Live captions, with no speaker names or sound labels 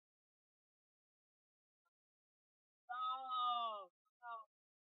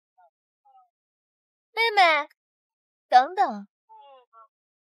妹，等等。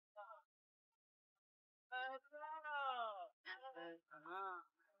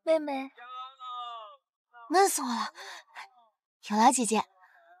妹妹，闷死我了！有了，姐姐。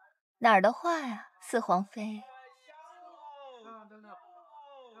哪儿的话呀，四皇妃。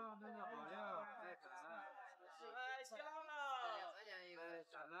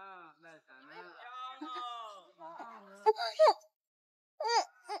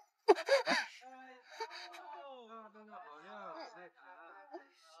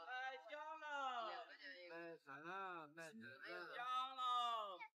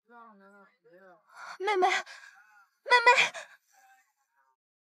妹妹，妹妹。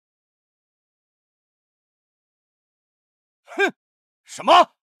哼，什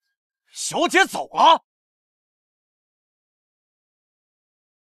么？小姐走了？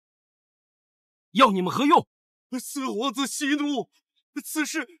要你们何用？四皇子息怒，此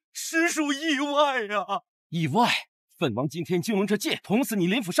事实属意外啊！意外？本王今天就用这剑捅死你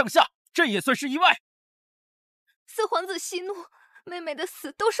林府上下，这也算是意外？四皇子息怒，妹妹的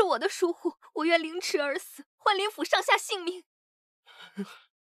死都是我的疏忽，我愿凌迟而死，换林府上下性命。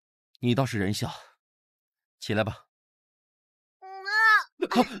你倒是人笑，起来吧。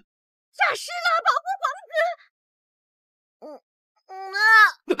诈尸了，保护皇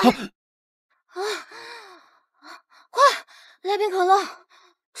子！快来瓶可乐！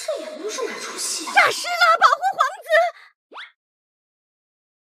这也不是哪出戏。诈尸了，保护皇子！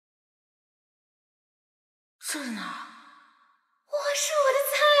这是哪儿？哇，是我的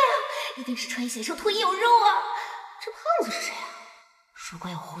菜啊！一定是穿血兽，腿有肉啊！这胖子是谁啊？如果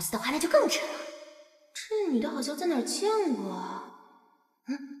有胡子的话，那就更真了。这女的好像在哪儿见过啊？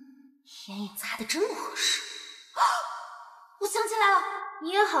眼影擦的真合适。我想起来了，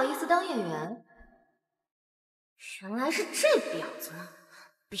你也好意思当演员？原来是这个样子呢，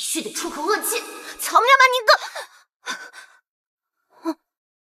必须得出口恶气，曹喵吧你个！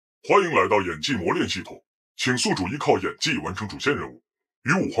欢迎来到演技磨练系统，请宿主依靠演技完成主线任务，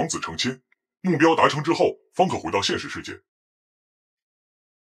与五皇子成亲，目标达成之后方可回到现实世界。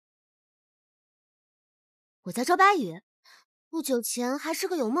我叫周白羽，不久前还是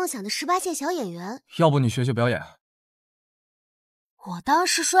个有梦想的18线小演员。要不你学学表演？我当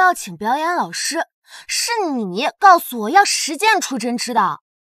时说要请表演老师，是你告诉我要实践出真知的。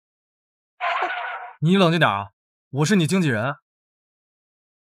你冷静点啊！我是你经纪人。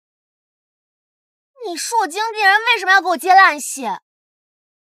你是我经纪人，为什么要给我接烂戏？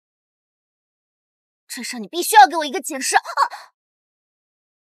这事你必须要给我一个解释。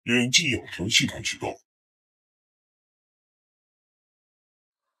演技养成系统启动。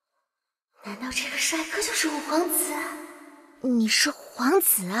难道这个帅哥就是五皇子？你是皇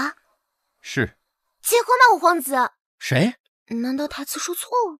子啊？是。结婚吧，五皇子。谁？难道台词说错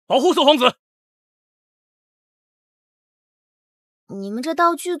了？保护四皇子！你们这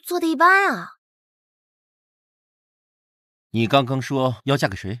道具做的一般啊。你刚刚说要嫁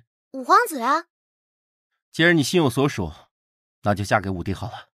给谁？五皇子啊。既然你心有所属，那就嫁给五弟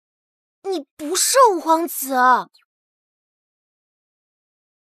好了。你不是五皇子。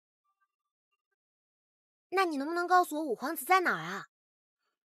那你能不能告诉我五皇子在哪儿啊？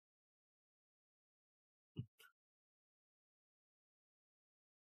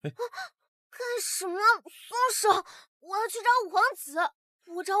干什么？松手！我要去找五皇子。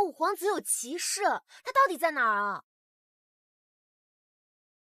我找五皇子有急事，他到底在哪儿啊？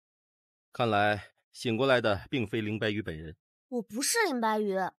看来醒过来的并非林白羽本人。我不是林白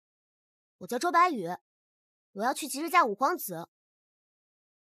羽，我叫周白羽，我要去吉日嫁五皇子。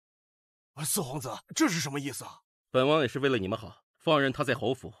四皇子，这是什么意思啊？本王也是为了你们好，放任他在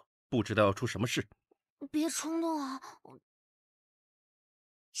侯府，不知道要出什么事。别冲动啊！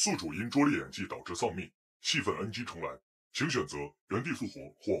宿主因拙劣演技导致丧命，戏份 NG 重来，请选择原地复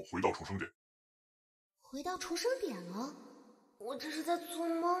活或回到重生点。回到重生点了？我这是在做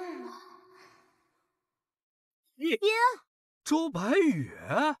梦吗？爹，周白羽，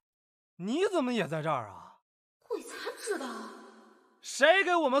你怎么也在这儿啊？鬼才知道。谁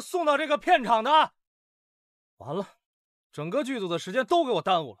给我们送到这个片场的？完了，整个剧组的时间都给我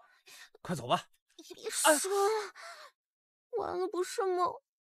耽误了，快走吧。你别说了，完了不是梦。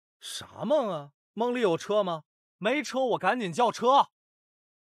啥梦啊？梦里有车吗？没车我赶紧叫车。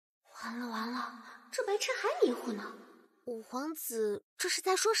完了完了，这白痴还迷糊呢。五皇子这是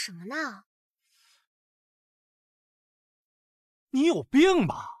在说什么呢？你有病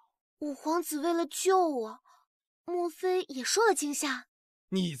吧？五皇子为了救我，莫非也受了惊吓？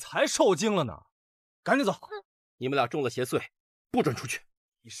你才受惊了呢！赶紧走！你们俩中了邪祟，不准出去！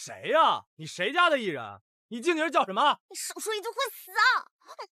你谁呀？你谁家的艺人？你经纪人叫什么？你少说一句会死啊！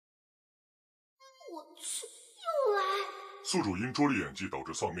我去，又来！宿主因拙劣演技导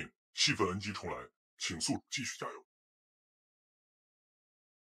致丧命，戏份 NG 重来，请宿主继续加油。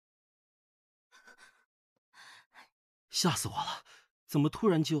吓死我了！怎么突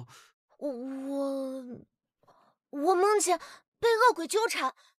然就……我梦见被恶鬼纠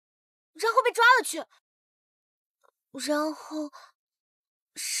缠，然后被抓了去，然后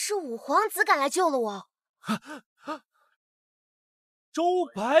是五皇子赶来救了我。周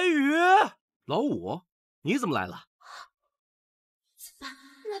白羽，老五，你怎么来了？怎么办？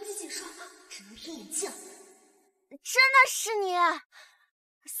来不及解释，只能凭演技了。真的是你，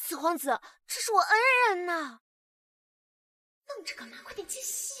四皇子，这是我恩人呐！愣着干嘛？快点接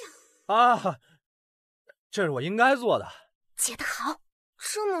戏啊！这是我应该做的。接得好！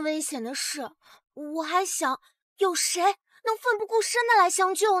这么危险的事，我还想有谁能奋不顾身的来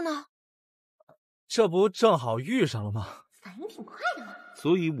相救呢？这不正好遇上了吗？反应挺快的嘛。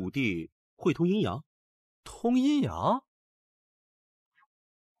所以五弟会通阴阳？通阴阳？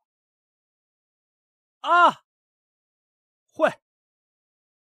啊，会。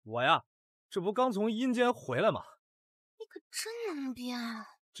我呀，这不刚从阴间回来吗？你可真能编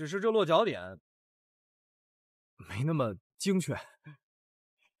啊！只是这落脚点没那么精确。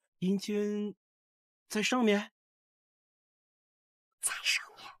阴间在上面？在上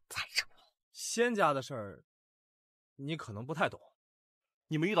面，在上面。仙家的事儿，你可能不太懂。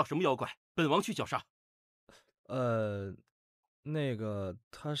你们遇到什么妖怪？本王去绞杀。那个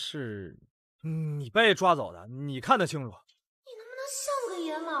他是你被抓走的，你看得清楚。你能不能像个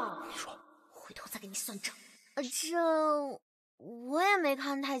爷们儿？你说，回头再给你算账。这我也没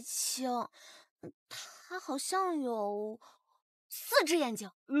看太清，他好像有4只眼睛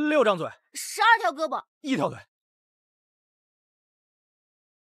6张嘴，12条胳膊，1条腿。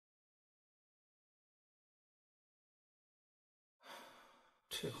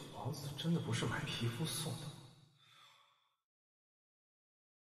这个皇子真的不是买皮肤送的。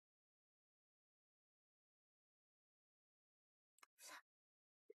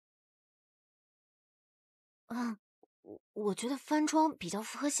我觉得翻妆比较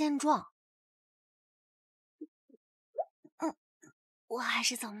符合现状。我还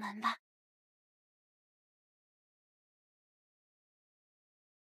是走门吧。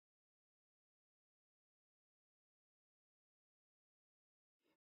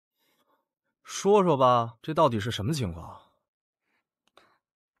说说吧，这到底是什么情况？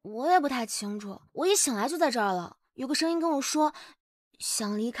我也不太清楚，我一醒来就在这儿了。有个声音跟我说，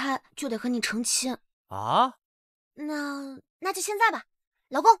想离开就得和你成亲。啊？那就现在吧，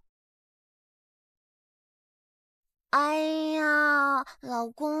老公。哎呀，老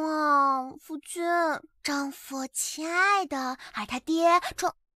公啊，夫君，丈夫，亲爱的，还他爹，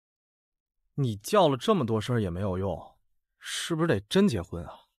你叫了这么多声也没有用，是不是得真结婚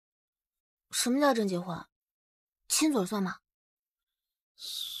啊？什么叫真结婚？亲嘴算吗？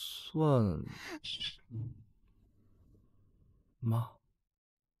算吗？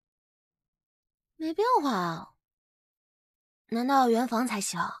没变化啊。难道要圆房才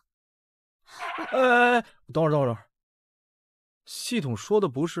行？等会儿，系统说的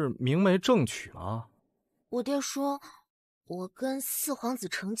不是明媒正娶吗？我爹说，我跟四皇子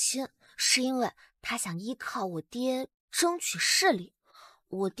成亲，是因为他想依靠我爹争取势力，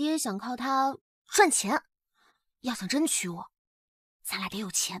我爹想靠他赚钱。要想真娶我，咱俩得有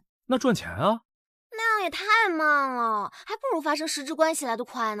钱。那赚钱啊？那样也太慢了，还不如发生实质关系来得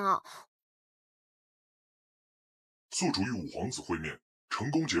快呢。宿主与五皇子会面，成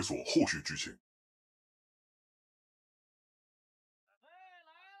功解锁后续剧情。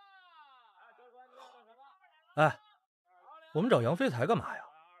哎，我们找杨飞才干嘛呀？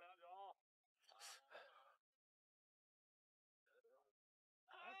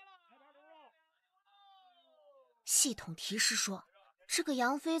系统提示说，这个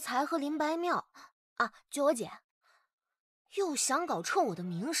杨飞才和林白妙啊，就我姐，又想搞臭我的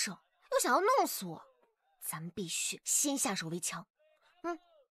名声，又想要弄死我，咱们必须先下手为强。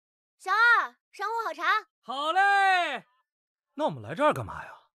小二，上壶好茶。好嘞。那我们来这儿干嘛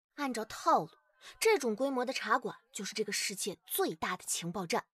呀？按照套路，这种规模的茶馆就是这个世界最大的情报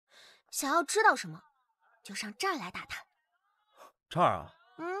站。想要知道什么，就上这儿来打探。这儿啊？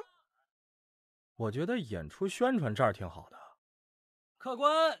我觉得演出宣传这儿挺好的。客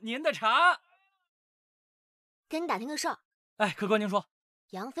官，您的茶。跟你打听个事儿。哎，客官您说。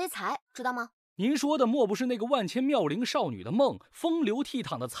杨飞才知道吗？您说的莫不是那个万千妙龄少女的梦，风流倜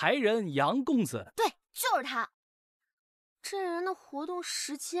傥的才人杨公子？对，就是他。这人的活动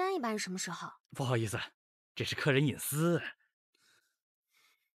时间一般是什么时候？不好意思，这是客人隐私。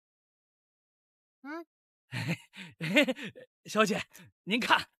小姐，您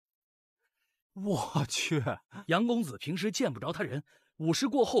看，我去，杨公子平时见不着他人，午时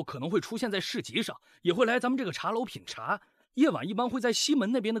过后可能会出现在市集上，也会来咱们这个茶楼品茶。夜晚一般会在西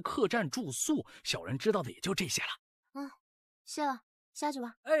门那边的客栈住宿，小人知道的也就这些了。谢了，下去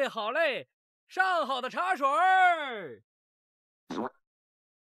吧。哎，好嘞，上好的茶水儿。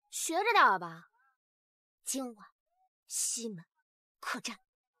学着点吧。今晚西门客栈，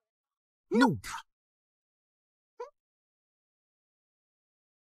弄他！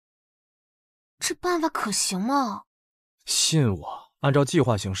这办法可行吗？信我，按照计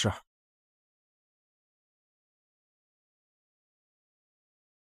划行事。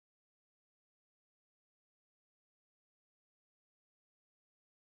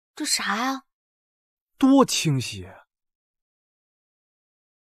这啥呀？多清晰！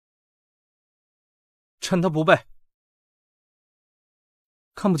趁他不备，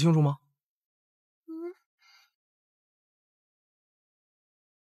看不清楚吗？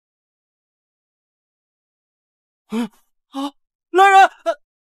来人！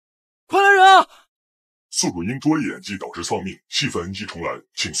快来人啊！宿主因拙劣演技导致丧命，戏份 NG 重来，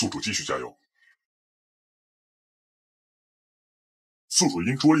请宿主继续加油。宿主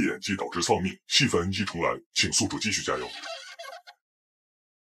因拙劣演技导致丧命，戏份 NG 重来，请宿主继续加油。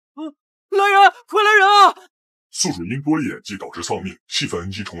来人！快来人啊！宿主因拙劣演技导致丧命，戏份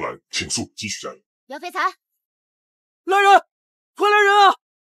NG 重来，请宿主继续加油。姚飞才，来人！快来人啊！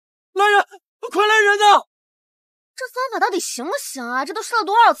来人！快来人啊！这方法到底行不行啊？这都试了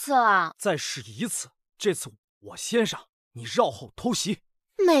多少次了？再试一次，这次我先上，你绕后偷袭。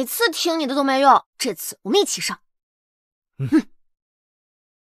每次听你的都没用，这次我们一起上。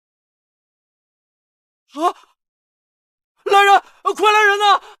来人！快来人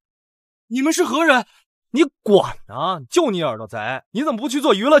呐！你们是何人？你管呢？就你耳朵贼，你怎么不去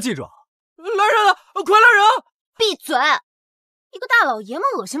做娱乐记者？来人啊！快来人啊！闭嘴！一个大老爷们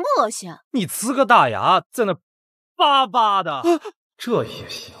恶心不恶心？你呲个大牙在那巴巴的，这也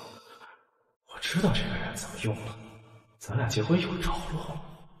行。我知道这个人怎么用了，咱俩结婚有着落。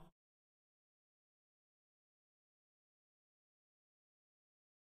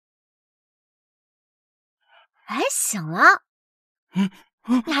哎，醒了。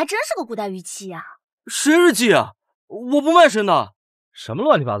你还真是个古代玉器呀！谁日记啊？我不卖身的。什么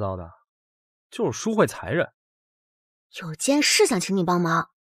乱七八糟的？就是书会才人。有件事想请你帮忙。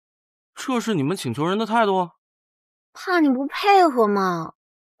这是你们请求人的态度？怕你不配合嘛。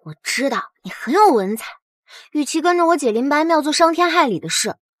我知道你很有文采，与其跟着我姐林白庙做伤天害理的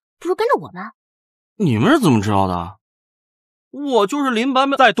事，不如跟着我们。你们是怎么知道的？我就是林白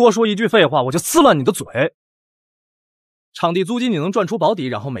庙，再多说一句废话，我就撕烂你的嘴。场地租金你能赚出保底，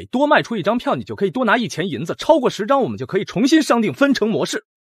然后每多卖出一张票，你就可以多拿1钱银子，超过10张，我们就可以重新商定分成模式。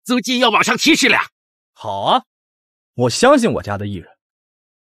租金要往上70两。好啊，我相信我家的艺人。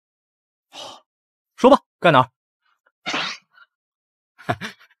说吧，盖哪儿？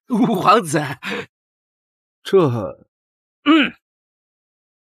五皇子，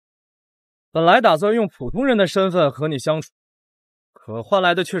本来打算用普通人的身份和你相处，可换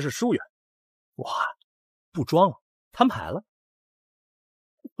来的却是疏远。哇，不装了，摊牌了。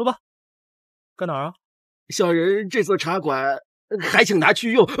说吧，盖哪儿啊？小人这座茶馆还请拿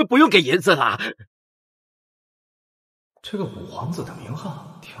去用，不用给银子了。这个五皇子的名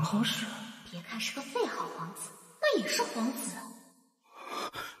号挺好使。别看是个废号皇子，那也是皇子。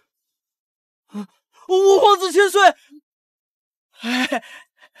五皇子千岁，哎，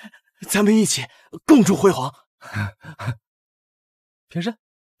咱们一起共筑辉煌。平身，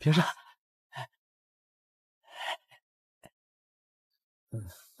平身。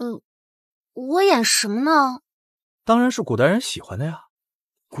我演什么呢？当然是古代人喜欢的呀。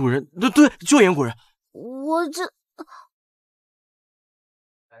古人，对，就演古人。我这。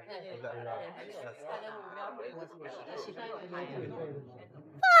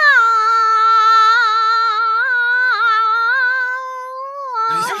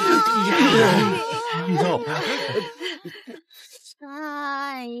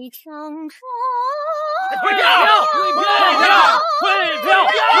在城中，退票！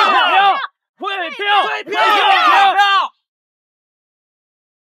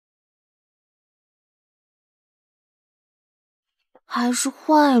还是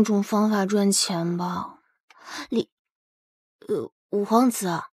换一种方法赚钱吧。五皇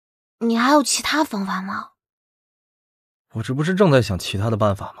子，你还有其他方法吗？我这不是正在想其他的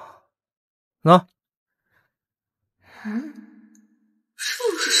办法吗？那，这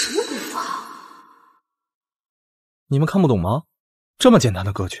又是什么鬼法？你们看不懂吗？这么简单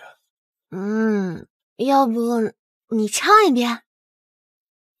的歌曲。要不你唱一遍？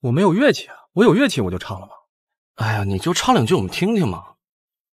我没有乐器啊，我有乐器我就唱了嘛。哎呀，你就唱2句我们听听嘛。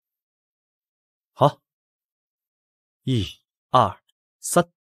1、2、3。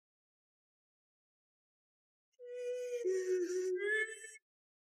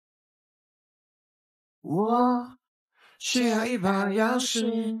我需要一把钥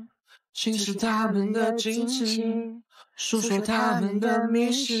匙，侵蚀他们的矜持，诉说他们的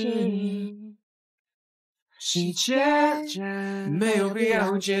迷失。细节没有必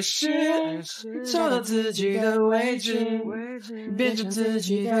要解释，找到自己的位置，变成自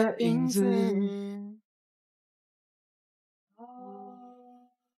己的影子。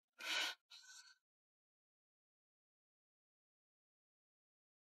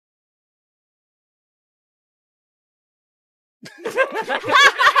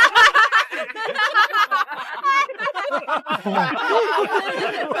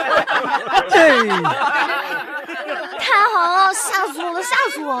太好了，吓死我了，吓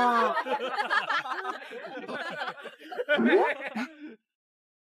死我了！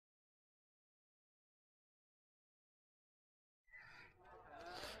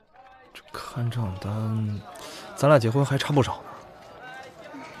这看账单，咱俩结婚还差不少呢。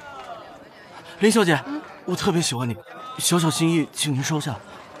林小姐，我特别喜欢你，小小心意，请您收下。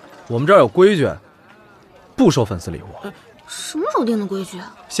我们这儿有规矩，不收粉丝礼物。什么时候定的规矩？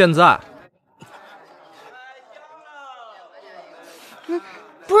现在。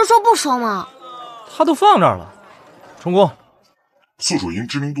不是说不收吗？他都放这儿了。充公。宿主因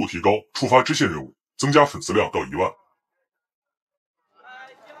知名度提高，触发支线任务，增加粉丝量到1万。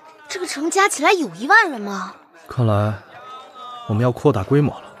这个城加起来有1万人吗？看来我们要扩大规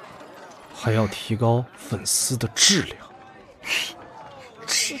模了，还要提高粉丝的质量。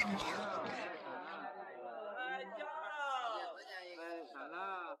质量。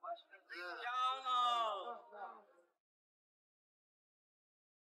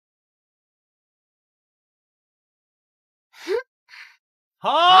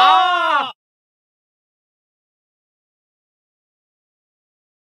好。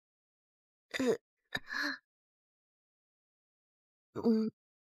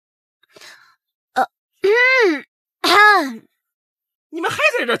你们还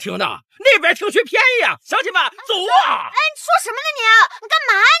在这听呢？那边听取便宜啊！乡亲们，走啊！哎，你说什么呢你？你干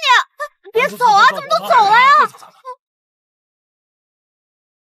嘛呀你？别走啊！怎么都走了呀？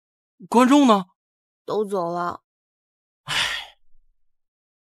观众呢？都走了。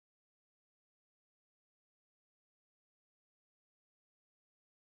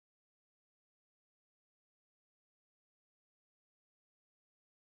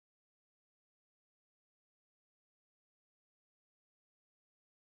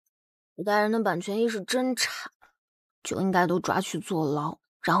古代人的版权意识真差，就应该都抓去坐牢，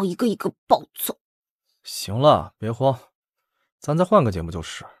然后一个一个暴揍。行了，别慌，咱再换个节目就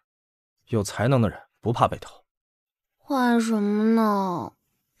是。有才能的人不怕被偷。换什么呢？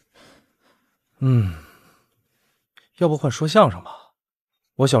要不换说相声吧？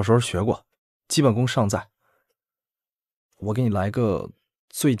我小时候学过，基本功尚在。我给你来个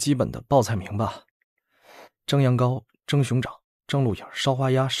最基本的报菜名吧：蒸羊羔、蒸熊掌、蒸鹿眼、烧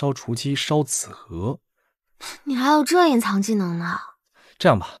花鸭、烧雏鸡、烧子鹅。你还有这隐藏技能呢？这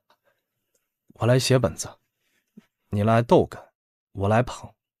样吧，我来写本子，你来逗哏，我来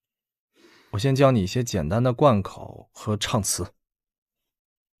捧。我先教你一些简单的贯口和唱词。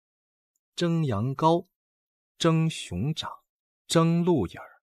蒸羊羔、蒸熊掌、蒸鹿眼、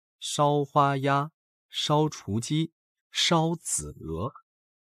烧花鸭、烧雏鸡、烧子鹅。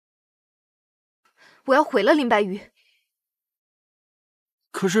我要毁了林白羽。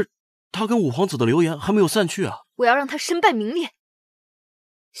可是他跟五皇子的流言还没有散去啊！我要让他身败名裂。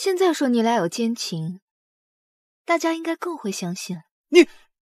现在说你俩有奸情，大家应该更会相信。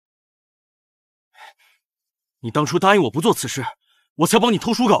你当初答应我不做此事，我才帮你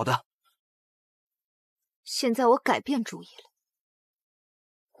偷书稿的。现在我改变主意了，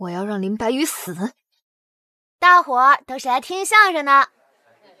我要让林白羽死。大伙儿都是来听相声的。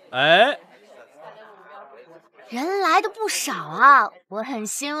哎，人来的不少啊，我很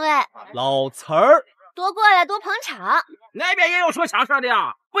欣慰。老词儿，多过来，多捧场。那边也有说相声的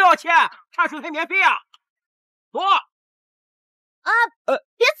呀，不要钱，茶水还免费啊！坐。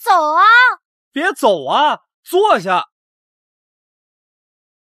别走啊！别走啊！坐下。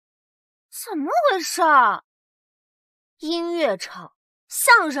怎么回事？音乐抄，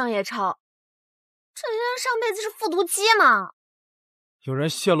相声也抄，这些人上辈子是复读机吗？有人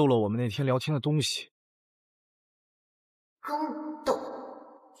泄露了我们那天聊天的东西。宫斗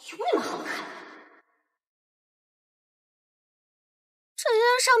有你们好看？这些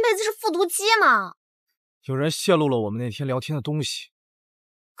人上辈子是复读机吗？有人泄露了我们那天聊天的东西。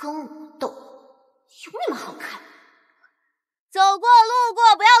宫斗有你们好看？走过路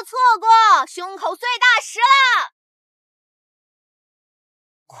过不要错过，胸口碎大石了！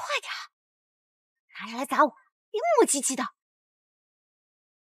快点，拿着来砸我，别磨磨唧唧的，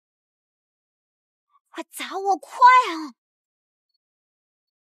快砸我，快啊！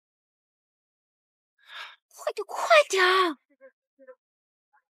快点，快点！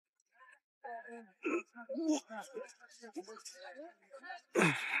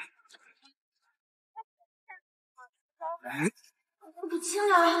不轻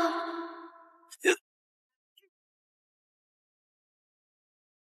点啊！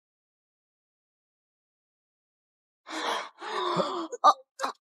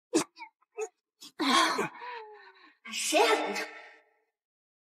谁还敢吵？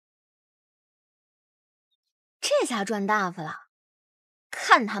这下赚大发了，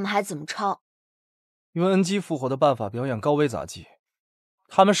看他们还怎么抄！用恩基复活的办法表演高危杂技，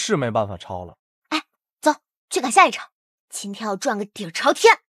他们是没办法抄了。哎，走，去赶下一场，今天要赚个底儿朝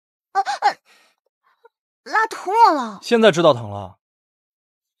天！拉疼我了。现在知道疼了。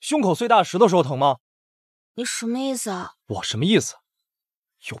胸口碎大石的时候疼吗？你什么意思啊？我什么意思？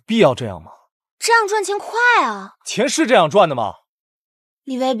有必要这样吗？这样赚钱快啊！钱是这样赚的吗？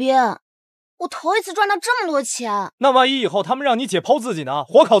李卫兵，我头一次赚到这么多钱。那万一以后他们让你解剖自己呢？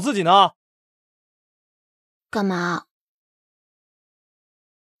火烤自己呢？干嘛？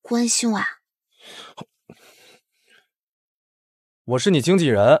关心我啊？我是你经纪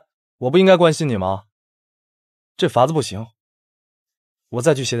人，我不应该关心你吗？这法子不行，我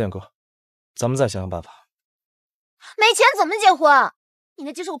再去写点歌，咱们再想想办法。没钱怎么结婚？你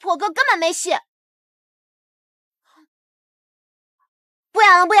那几首破歌根本没戏。不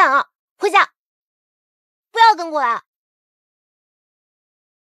演了，不演了，回家！不要跟过来。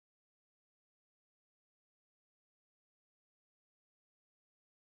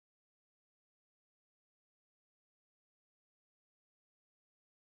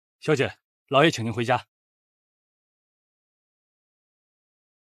小姐，老爷请您回家。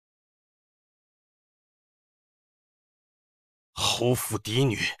侯府嫡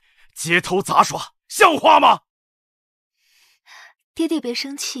女，街头杂耍，像话吗？爹爹别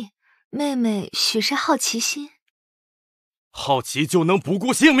生气，妹妹许是好奇心。好奇就能不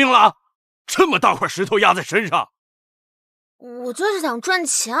顾性命了？这么大块石头压在身上，我就是想赚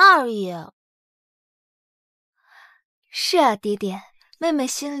钱而已。是啊，爹爹，妹妹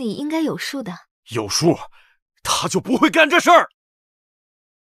心里应该有数的。有数，她就不会干这事儿。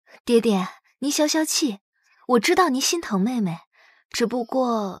爹爹，你消消气，我知道你心疼妹妹，只不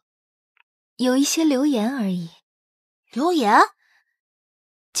过有一些流言而已。流言？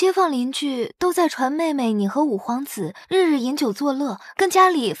街坊邻居都在传妹妹你和五皇子日日饮酒作乐，跟家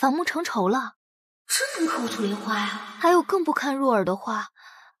里反目成仇了。这能口吐莲花呀？还有更不堪入耳的话，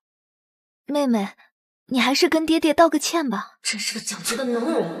妹妹，你还是跟爹爹道个歉吧。真是个讲究的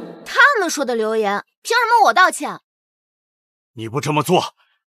能人。他们说的流言，凭什么我道歉？你不这么做，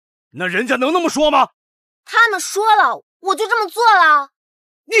那人家能那么说吗？他们说了，我就这么做了。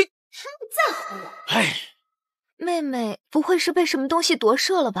你再吼我！哎，妹妹不会是被什么东西夺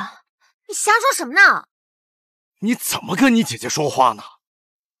舍了吧？你瞎说什么呢？你怎么跟你姐姐说话呢？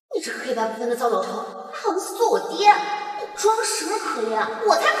你这黑白不分的糟老头，还好意思做我爹？你装什么可怜？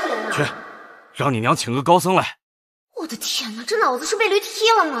我才可怜呢！去，让你娘请个高僧来。我的天哪，这脑子是被驴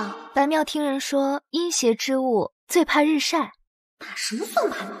踢了吗？白庙听人说，阴邪之物最怕日晒。怕什么算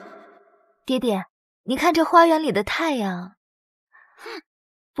怕呢？爹爹，你看这花园里的太阳，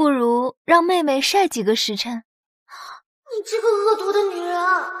不如让妹妹晒几个时辰。你这个恶毒的女人！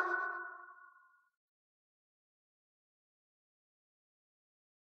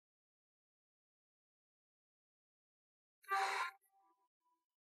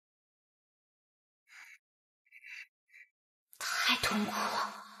太痛苦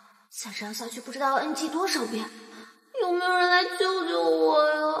了，再这样下去不知道要 NG 多少遍。有没有人来救救我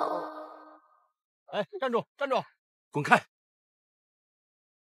呀？哎，站住，站住，滚开！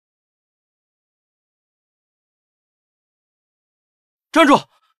站住！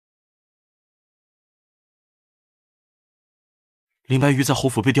林白鱼在侯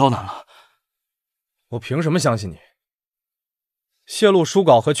府被刁难了，我凭什么相信你？泄露书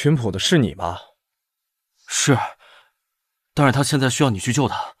稿和群谱的是你吧？是，但是他现在需要你去救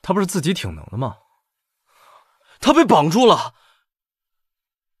他。他不是自己挺能的吗？他被绑住了，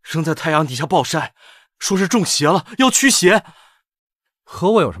扔在太阳底下暴晒，说是中邪了，要驱邪。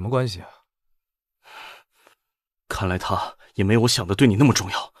和我有什么关系啊？看来他也没有我想的对你那么重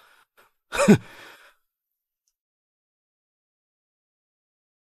要。哼。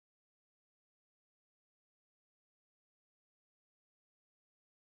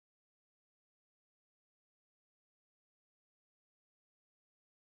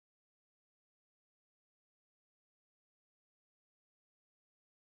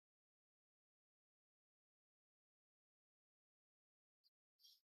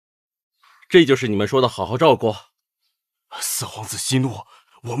这就是你们说的好好照顾？四皇子息怒，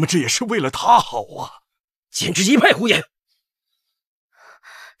我们这也是为了他好啊！简直一派胡言！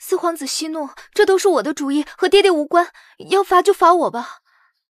四皇子息怒，这都是我的主意，和爹爹无关。要罚就罚我吧。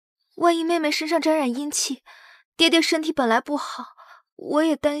万一妹妹身上沾染阴气，爹爹身体本来不好，我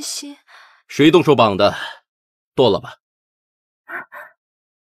也担心。谁动手绑的？剁了吧。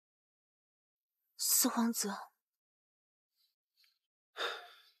四皇子，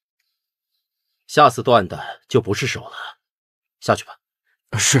下次断的就不是手了。下去吧。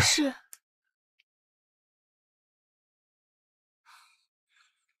是。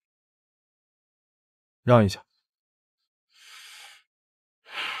让一下。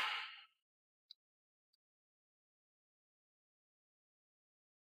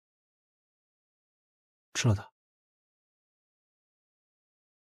吃了它。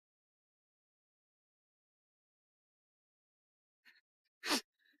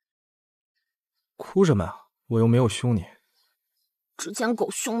哭什么呀？我又没有凶你。之前狗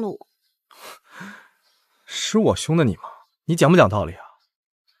凶了我。是我凶的你吗？你讲不讲道理啊？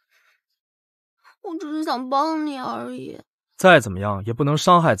我只是想帮你而已。再怎么样也不能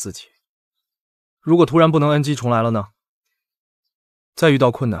伤害自己。如果突然不能恩基重来了呢？再遇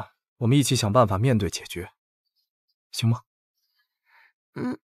到困难，我们一起想办法面对解决，行吗？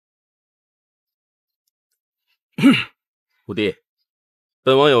五弟，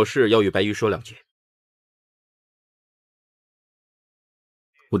本王有事要与白鱼说两句。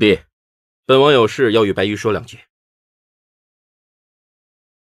五弟，本王有事要与白鱼说两句。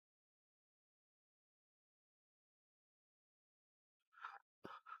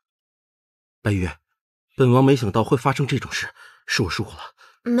白鱼，本王没想到会发生这种事，是我疏忽了。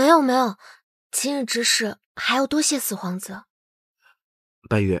没有没有，今日之事还要多谢四皇子。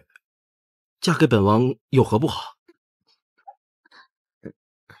白鱼，嫁给本王有何不好？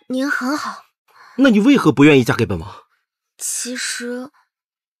您很好。那你为何不愿意嫁给本王？其实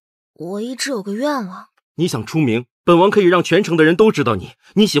我一直有个愿望。你想出名，本王可以让全城的人都知道你。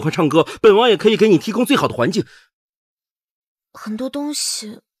你喜欢唱歌，本王也可以给你提供最好的环境。很多东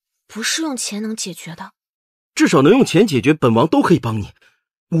西不是用钱能解决的，至少能用钱解决，本王都可以帮你。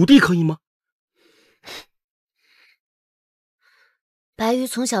五弟可以吗？白鱼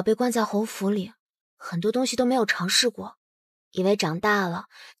从小被关在侯府里，很多东西都没有尝试过，以为长大了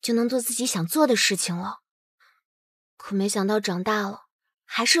就能做自己想做的事情了。可没想到长大了，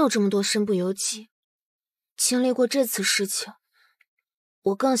还是有这么多身不由己。经历过这次事情，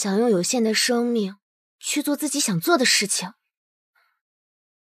我更想用有限的生命去做自己想做的事情。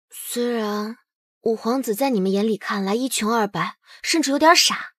虽然五皇子在你们眼里看来一穷二白，甚至有点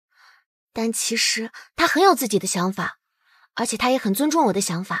傻，但其实他很有自己的想法，而且他也很尊重我的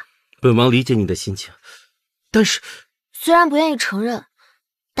想法。本王理解你的心情，但是虽然不愿意承认，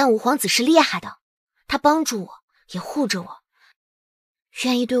但五皇子是厉害的，他帮助我，也护着我，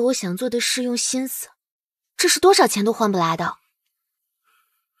愿意对我想做的事用心思，这是多少钱都换不来的。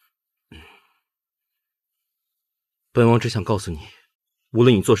本王只想告诉你，无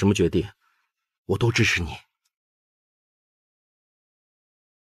论你做什么决定，我都支持你。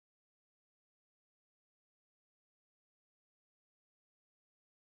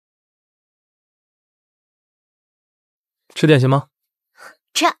吃点心吗？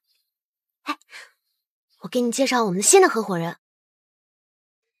吃。哎，我给你介绍我们的新的合伙人。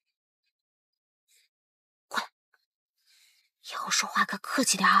过来，以后说话可客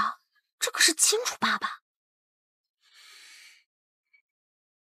气点啊，这可是金主爸爸。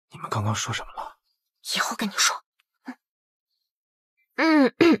你们刚刚说什么了？以后跟你说。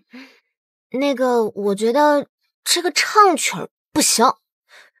那个，我觉得这个唱曲儿不行，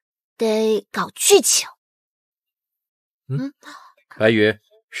得搞剧情。白鱼，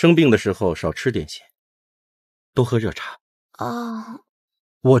生病的时候少吃点心，多喝热茶。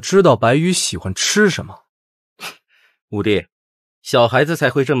我知道白鱼喜欢吃什么。五弟，小孩子才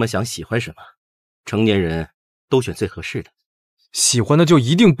会这么想喜欢什么，成年人都选最合适的。喜欢的就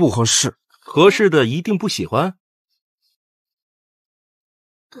一定不合适，合适的一定不喜欢。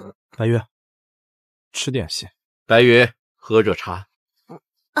白鱼，吃点心。白鱼，喝热茶。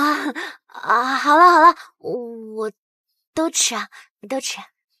好了好了，我都吃啊，都吃。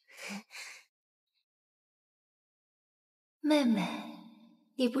妹妹，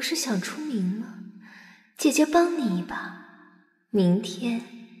你不是想出名吗？姐姐帮你一把，明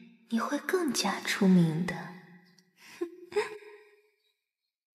天你会更加出名的。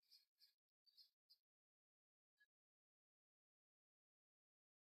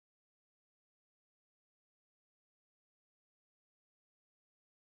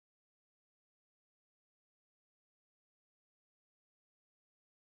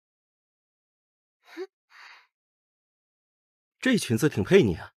这裙子挺配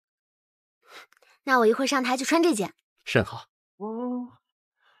你啊。那我一会儿上台就穿这件。甚好。我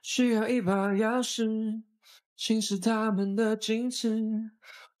需要一把钥匙，侵蚀他们的矜持，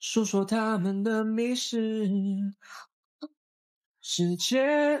诉说他们的迷失。世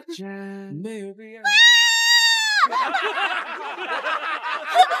界间没有必要。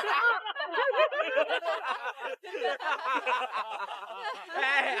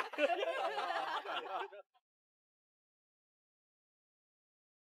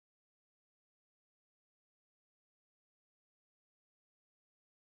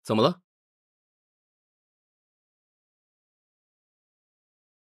怎么了？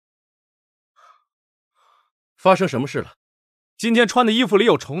发生什么事了？今天穿的衣服里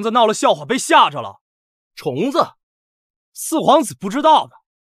有虫子，闹了笑话，被吓着了。虫子？四皇子不知道的。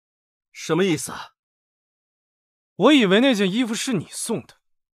什么意思啊？我以为那件衣服是你送的。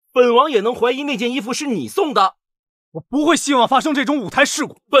本王也能怀疑那件衣服是你送的。我不会希望发生这种舞台事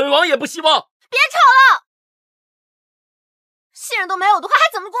故。本王也不希望。别吵了！信任都没有的话，还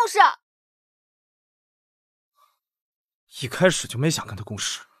怎么共事？一开始就没想跟他共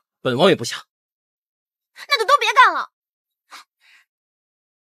事。本王也不想。那就都别干了。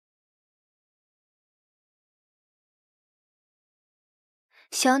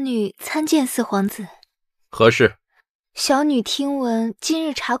小女参见四皇子。何事？小女听闻今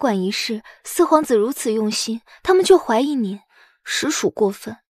日茶馆一事，四皇子如此用心，他们却怀疑您，实属过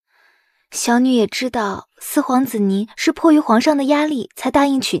分。小女也知道四皇子您是迫于皇上的压力才答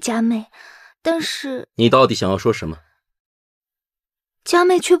应娶佳妹，但是你到底想要说什么？佳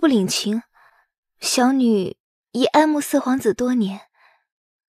妹却不领情。小女已爱慕四皇子多年，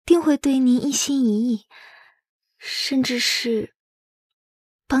定会对您一心一意，甚至是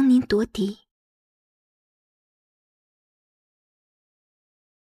帮您夺嫡。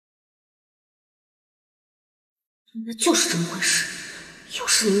那就是这么回事，又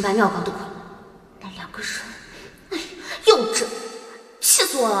是林白妙搞的鬼。那两个人，哎，幼稚，气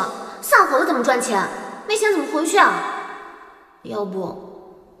死我了！散伙了怎么赚钱？没钱怎么回去啊？要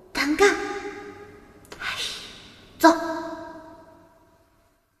不单干？哎，走。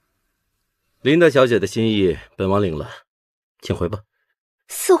林大小姐的心意，本王领了，请回吧。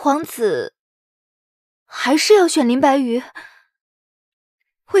四皇子还是要选林白鱼？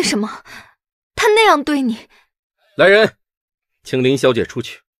为什么？他那样对你。来人，请林小姐出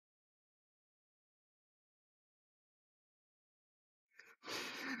去。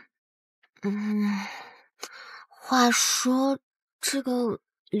话说这个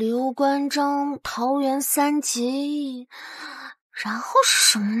刘关张桃园三结，然后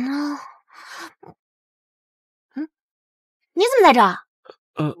是什么呢？你怎么在这儿？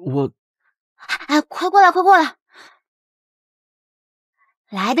我……哎，快过来，快过来！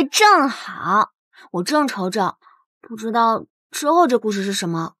来的正好，我正愁着，不知道之后这故事是什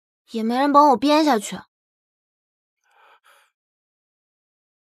么，也没人帮我编下去。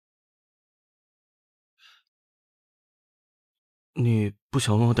你不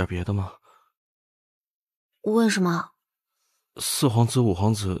想问我点别的吗？为什么？四皇子、五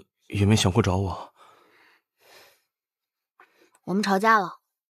皇子也没想过找我。我们吵架了。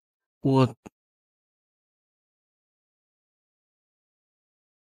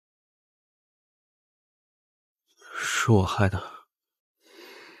是我害的。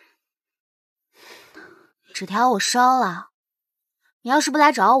纸条我烧了，你要是不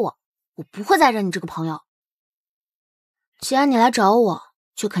来找我，我不会再认你这个朋友。既然你来找我，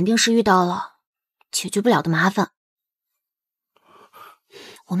就肯定是遇到了解决不了的麻烦。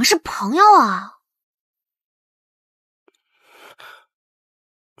我们是朋友啊。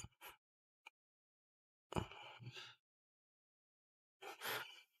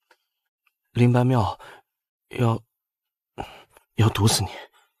林白妙要毒死你。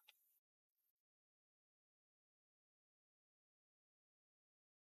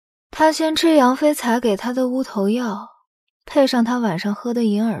他先吃杨飞才给他的乌头药，配上他晚上喝的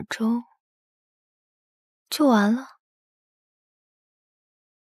银耳粥，就完了。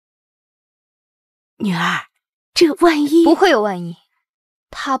女儿，这万一……不会有万一。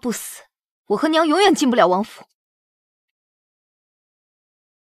他不死，我和娘永远进不了王府。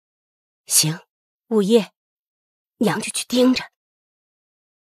行，午夜娘就去盯着。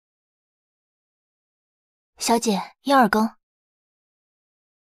小姐，银耳羹。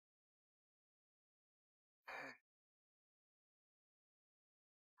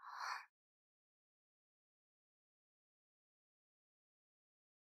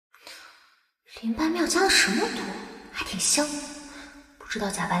林白妙加了什么毒？还挺香。不知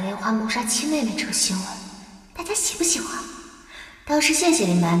道假白莲花谋杀亲妹妹这个新闻，大家喜不喜欢？倒是谢谢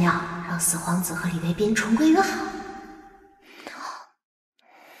林白妙，让四皇子和李卫斌重归于好。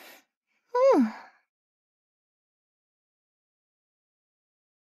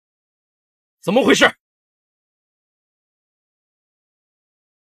怎么回事？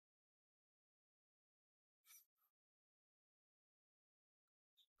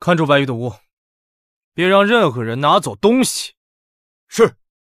看住白玉的屋，别让任何人拿走东西。是。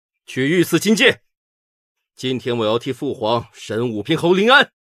去御赐金戒。今天我要替父皇审武平侯临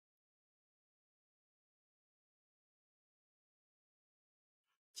安。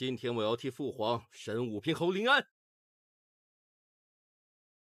今天我要替父皇审武平侯临安。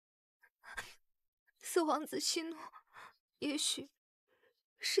四皇子息怒，也许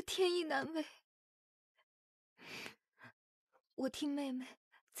是天意难违。我替妹妹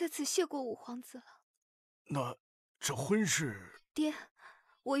在此谢过五皇子了。那这婚事，爹，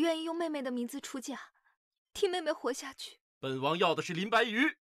我愿意用妹妹的名字出嫁，替妹妹活下去。本王要的是林白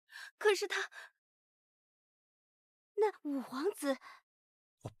羽。可是他……那五皇子……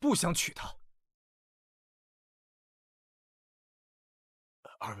我不想娶她。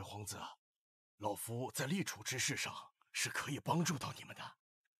二位皇子，老夫在立储之事上是可以帮助到你们的。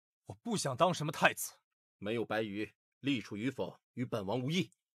我不想当什么太子。没有白羽，立储与否与本王无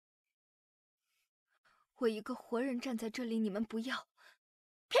异。我一个活人站在这里，你们不要，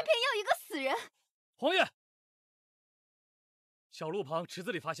偏偏要一个死人。皇爷，小路旁池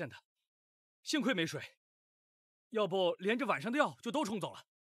子里发现的，幸亏没水，要不连着晚上的药就都冲走了。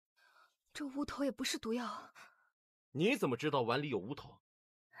这乌头也不是毒药。你怎么知道碗里有乌头？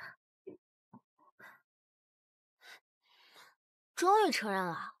终于承认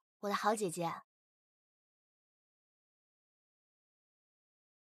了，我的好姐姐。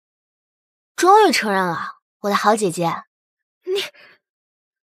终于承认了，我的好姐姐。你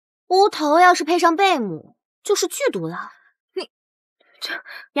乌头要是配上贝母，就是剧毒了。你这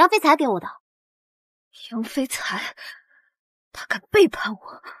杨飞才给我的。杨飞才，他敢背叛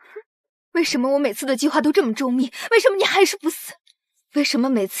我？为什么我每次的计划都这么周密？为什么你还是不死？为什么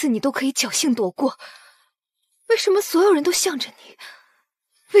每次你都可以侥幸躲过？为什么所有人都向着你？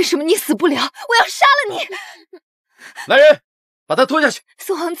为什么你死不了？我要杀了你！来人，把他拖下去！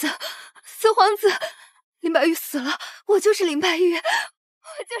四皇子，四皇子，林白玉死了，我就是林白玉，我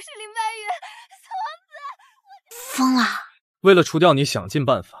就是林白玉，四皇子，疯了！为了除掉你，想尽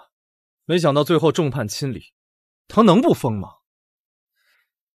办法，没想到最后众叛亲离，他能不疯吗？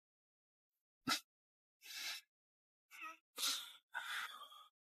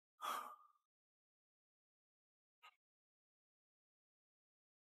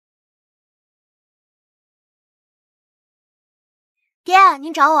爹，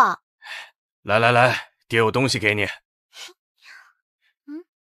您找我。来来来，爹有东西给你。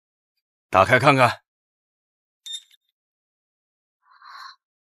打开看看。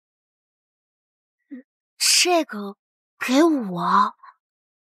这个给我，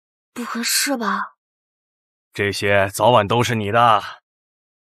不合适吧？这些早晚都是你的。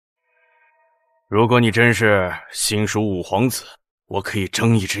如果你真是新属五皇子，我可以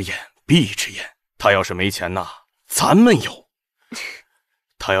睁一只眼闭一只眼。他要是没钱呐，咱们有。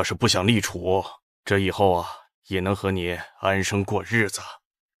他要是不想立储，这以后啊，也能和你安生过日子。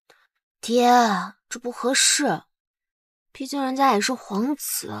爹，这不合适，毕竟人家也是皇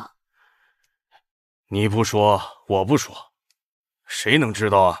子。你不说，我不说，谁能知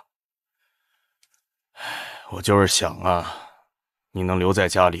道啊？我就是想啊，你能留在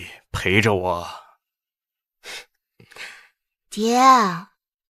家里陪着我。爹，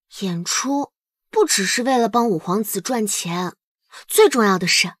演出不只是为了帮五皇子赚钱，最重要的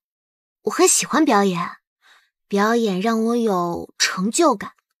是，我很喜欢表演，表演让我有成就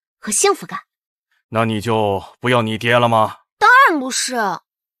感和幸福感。那你就不要你爹了吗？当然不是。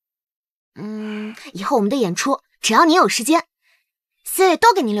以后我们的演出，只要你有时间 ，C 位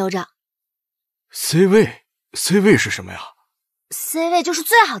都给您留着。C 位 ，C 位是什么呀 ？C 位就是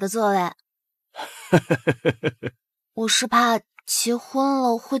最好的座位。我是怕结婚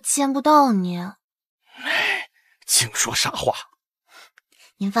了会见不到您。净说傻话。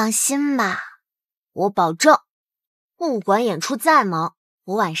您放心吧，我保证，不管演出再忙，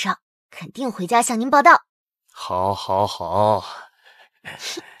我晚上肯定回家向您报到。好，好，好。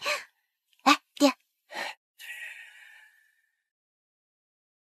来，爹。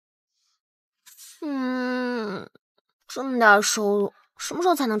这么点收入，什么时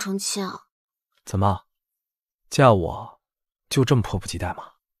候才能成亲啊？怎么，嫁我就这么迫不及待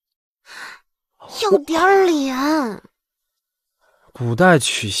吗？要点脸。古代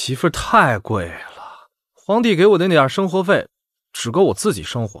娶媳妇太贵了，皇帝给我的那点生活费，只够我自己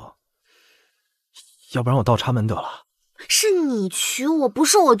生活。要不然我倒插门得了。是你娶我，不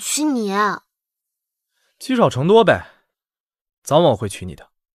是我娶你。积少成多呗，早晚我会娶你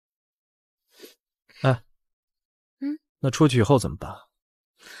的。哎，那出去以后怎么办？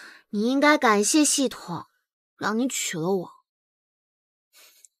你应该感谢系统，让你娶了我。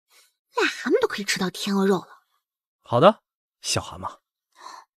癞蛤蟆都可以吃到天鹅肉了。好的，小蛤蟆。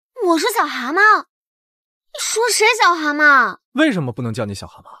我是小蛤蟆？你说谁小蛤蟆？为什么不能叫你小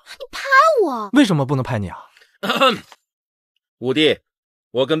蛤蟆？你拍我！为什么不能拍你啊？五弟，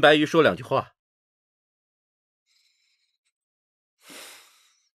我跟白鱼说2句话。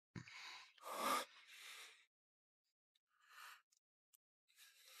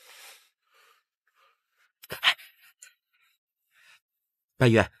白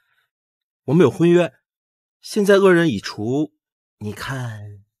鱼，我们有婚约，现在恶人已除，你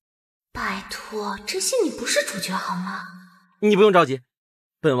看……拜托，这些你不是主角好吗？你不用着急，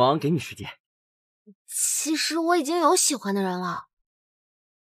本王给你时间。其实我已经有喜欢的人了。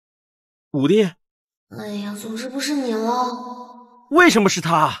五弟，哎呀，总之不是你了。为什么是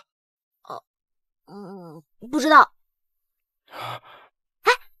他？不知道。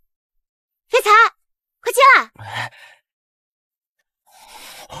哎，飞财，快进来！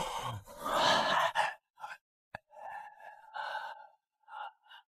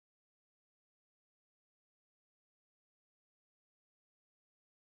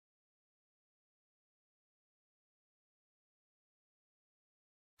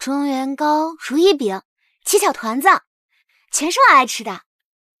中原糕、如意饼、七巧团子，全是我爱吃的。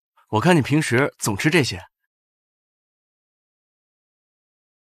我看你平时总吃这些。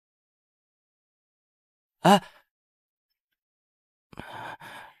哎，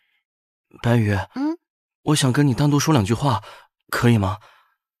白羽，我想跟你单独说2句话，可以吗？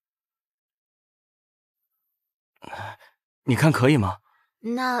你看可以吗？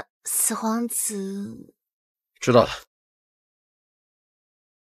那四皇子知道了。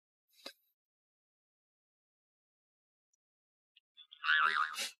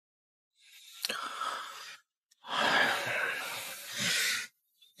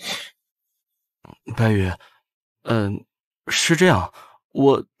白羽，是这样，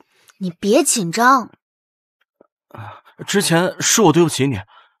你别紧张。之前是我对不起你，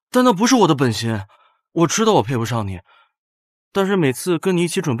但那不是我的本心。我知道我配不上你，但是每次跟你一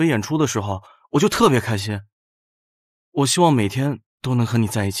起准备演出的时候，我就特别开心。我希望每天都能和你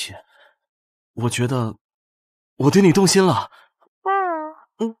在一起。我觉得我对你动心了。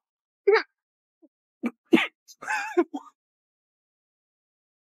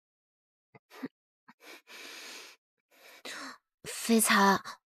飞财，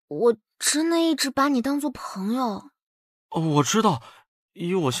我真的一直把你当做朋友。我知道，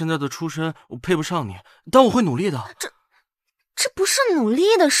以我现在的出身，我配不上你，但我会努力的。这不是努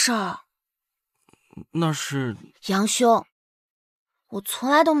力的事儿。那是杨兄，我从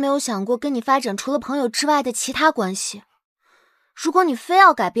来都没有想过跟你发展除了朋友之外的其他关系。如果你非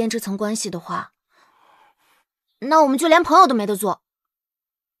要改变这层关系的话，那我们就连朋友都没得做。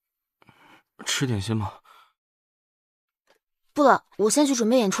吃点心吗？不了，我先去准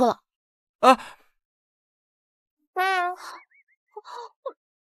备演出了。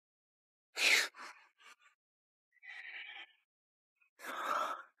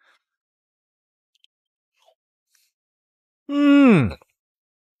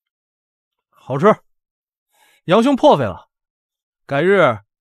好吃。杨兄破费了，改日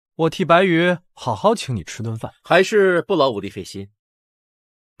我替白鱼好好请你吃顿饭。还是不劳五弟费心，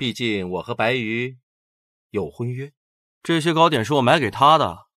毕竟我和白鱼有婚约。这些糕点是我买给他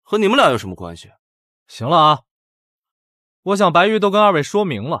的，和你们俩有什么关系？行了啊，我想白鱼都跟2位说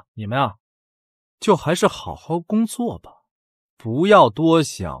明了，你们啊，就还是好好工作吧，不要多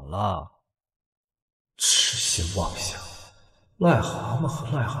想了。痴心妄想，癞蛤蟆和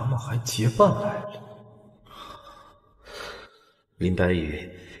癞蛤蟆还结伴来了。林白羽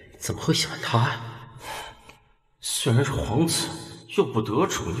怎么会喜欢他呀？虽然是皇子，又不得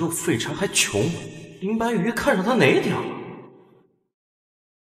宠，又废柴，还穷，林白羽看上他哪点了？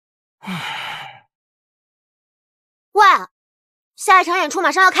喂，下一场演出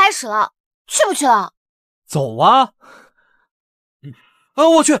马上要开始了，去不去了？走啊！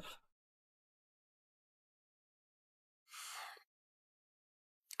我去。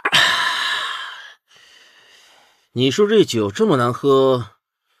你说这酒这么难喝，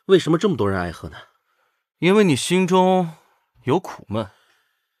为什么这么多人爱喝呢？因为你心中有苦闷。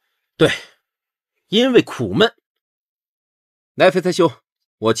对，因为苦闷。来，飞财兄，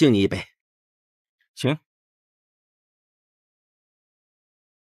我敬你一杯。请。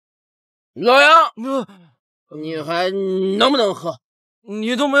老杨，你还能不能喝？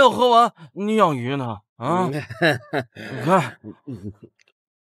你都没有喝完，你养鱼呢？啊，你看。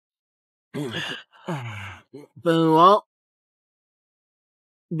本王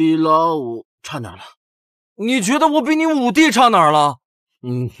比老五差哪了？你觉得我比你五弟差哪儿了？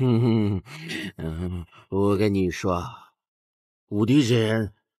我跟你说，武帝这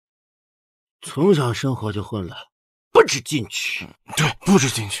人从小生活就混了，不知进取。对，不知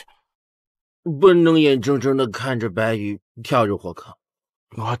进取，不能眼睁睁的看着白羽跳入火坑。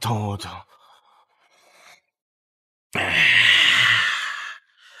我懂。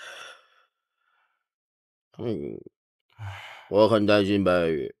我很担心白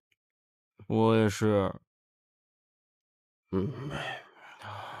羽。我也是。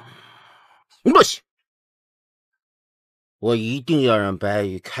不行，我一定要让白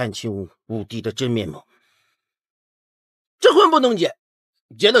羽看清武帝的真面目。这婚不能结，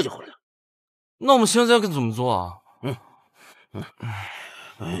结了就混了。那我们现在该怎么做啊？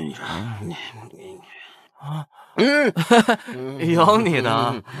有你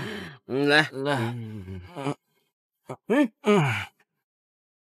的。来。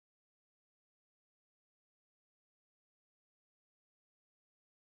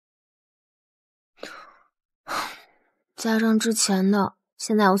加上之前的，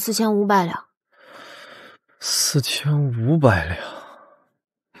现在有4500两。4500两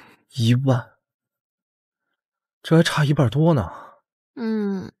，1万，这还差1半多呢。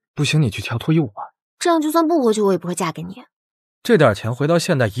不行，你去跳脱衣舞吧。这样就算不回去，我也不会嫁给你。这点钱回到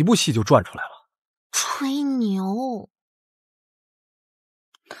现代，一部戏就赚出来了。吹牛！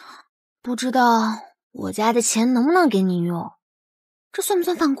不知道我家的钱能不能给你用，这算不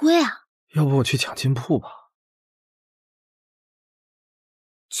算犯规啊？要不我去抢金铺吧？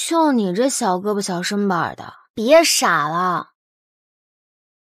就你这小胳膊小身板的，别傻了。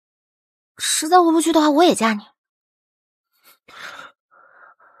实在回不去的话，我也嫁你。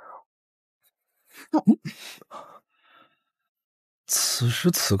此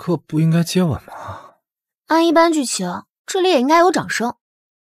时此刻不应该接吻吗？按一般剧情，这里也应该有掌声。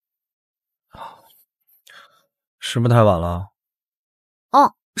是不是太晚了？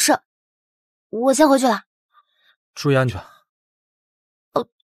哦，是。我先回去了。注意安全。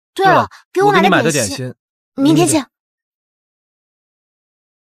对了，给我买的点心。明天见。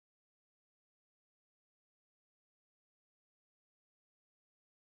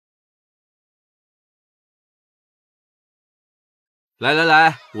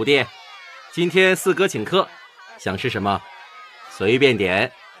来，武帝，今天四哥请客，想吃什么随便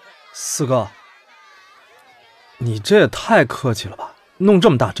点。四哥，你这也太客气了吧，弄这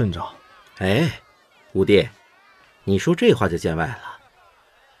么大阵仗。哎，武帝，你说这话就见外了。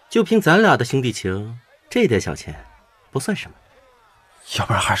就凭咱俩的兄弟情，这点小钱不算什么。要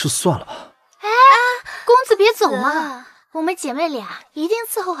不然还是算了吧。哎，公子别走嘛，我们姐妹俩一定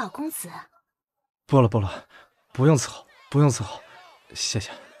伺候好公子。不了，不用伺候，谢谢。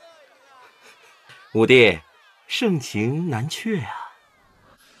武帝，盛情难却啊。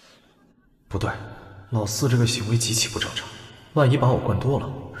不对，老四这个行为极其不正常，万一把我灌多了，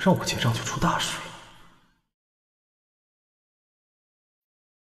让我结账就出大事了。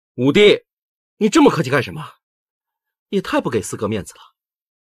武帝，你这么客气干什么？也太不给四哥面子了。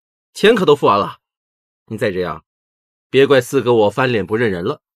钱可都付完了，你再这样，别怪四哥我翻脸不认人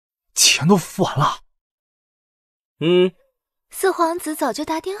了。钱都付完了？四皇子早就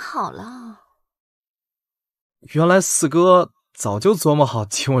打点好了。原来四哥早就琢磨好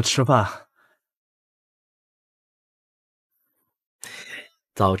请我吃饭。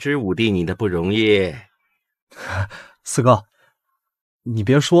早知武帝你的不容易。四哥，你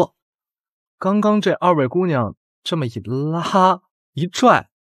别说，刚刚这二位姑娘这么一拉一拽，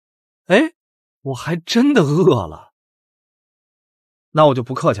哎，我还真的饿了。那我就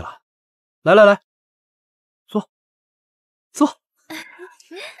不客气了，来，坐。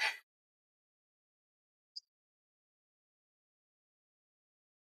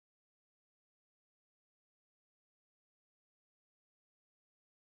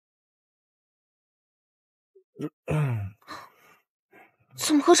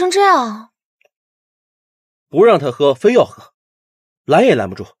怎么喝成这样？不让他喝，非要喝，拦也拦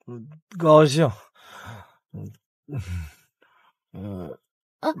不住。高兴。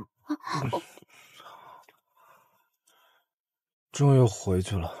终于回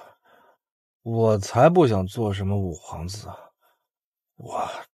去了，我才不想做什么五皇子，我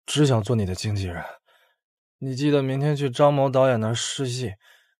只想做你的经纪人。你记得明天去张某导演那儿试戏。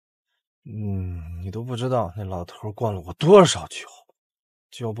你都不知道那老头灌了我多少酒，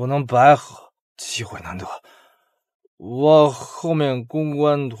酒不能白喝，机会难得。我后面公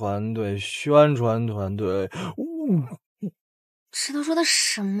关团队、宣传团队，这都说的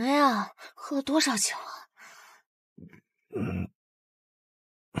什么呀？喝了多少酒啊？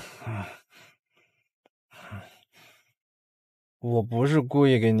我不是故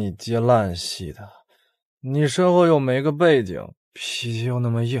意给你接烂戏的，你身后又没个背景，脾气又那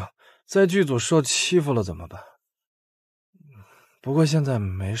么硬，在剧组受欺负了怎么办？不过现在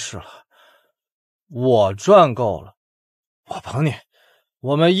没事了，我赚够了，我捧你，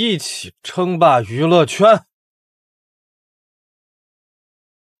我们一起称霸娱乐圈。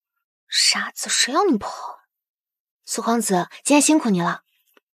傻子，谁要你捧？苏皇子，今天辛苦你了。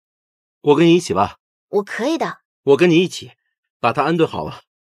我跟你一起吧。我可以的。我跟你一起，把他安顿好了，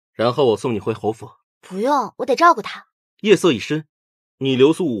然后我送你回侯府。不用，我得照顾他。夜色已深，你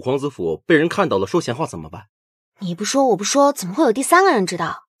留宿五皇子府，被人看到了说闲话怎么办？你不说我不说，怎么会有第三个人知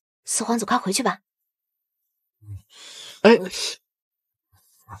道？四皇子，快回去吧。哎，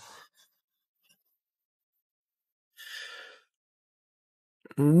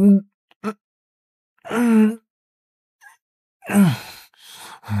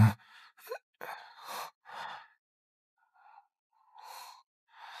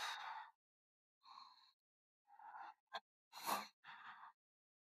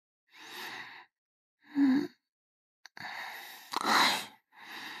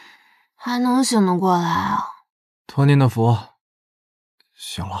还能醒得过来啊？托您的福，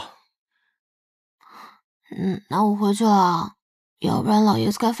醒了。那我回去了，要不然老爷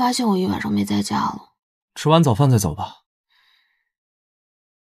子该发现我一晚上没在家了。吃完早饭再走吧。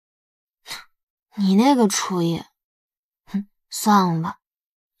你那个厨艺，算了吧。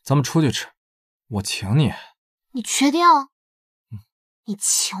咱们出去吃，我请你。你确定？你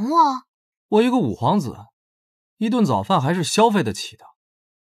请我？我一个五皇子，一顿早饭还是消费得起的。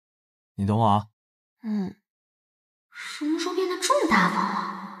你懂我啊？什么时候变得这么大方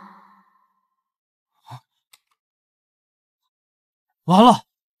了？完了，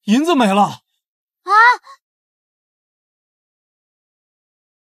银子没了！啊！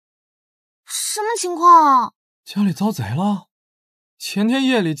什么情况啊？家里遭贼了。前天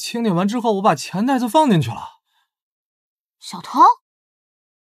夜里清点完之后，我把钱袋子放进去了。小偷？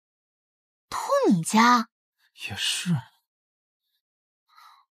偷你家？也是。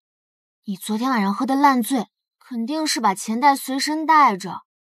你昨天晚上喝的烂醉，肯定是把钱袋随身带着，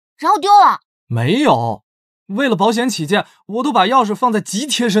然后丢了。没有，为了保险起见，我都把钥匙放在极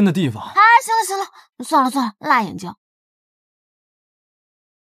贴身的地方。哎，行了，算了，辣眼睛。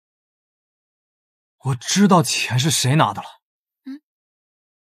我知道钱是谁拿的了。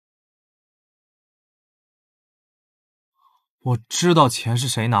我知道钱是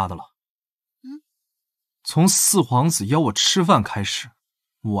谁拿的了。从四皇子邀我吃饭开始，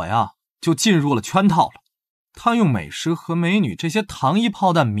我呀就进入了圈套了。他用美食和美女这些糖衣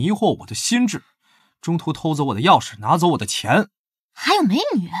炮弹迷惑我的心智，中途偷走我的钥匙，拿走我的钱。还有美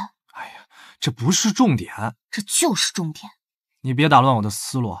女？哎呀，这不是重点。这就是重点。你别打乱我的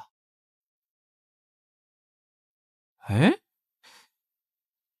思路啊。哎，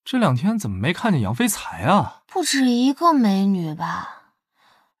这两天怎么没看见杨飞才啊？不止一个美女吧？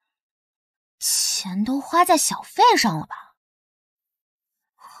钱都花在小费上了吧？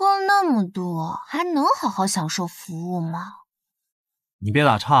喝那么多，还能好好享受服务吗？你别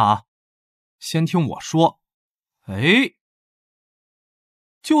打岔啊，先听我说。哎，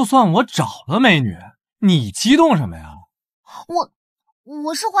就算我找了美女，你激动什么呀？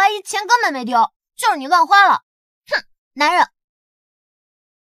我是怀疑钱根本没丢，就是你乱花了。哼，男人。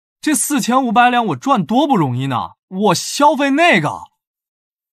这4500两我赚多不容易呢，我消费那个，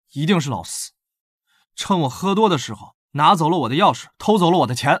一定是老四，趁我喝多的时候拿走了我的钥匙，偷走了我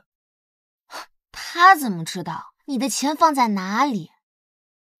的钱。他怎么知道你的钱放在哪里？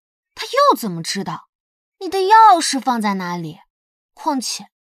他又怎么知道你的钥匙放在哪里？况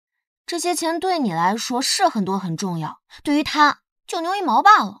且这些钱对你来说是很多很重要，对于他就牛一毛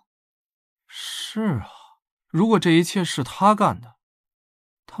罢了。是啊，如果这一切是他干的，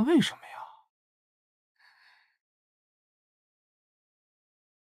他为什么呀？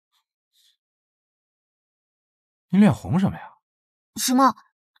你脸红什么呀？什么？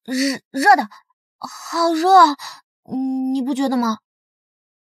热的，好热啊！你不觉得吗？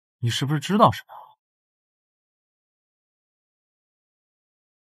你是不是知道什么？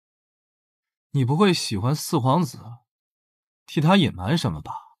你不会喜欢四皇子，替他隐瞒什么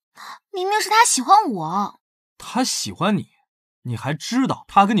吧？明明是他喜欢我。他喜欢你，你还知道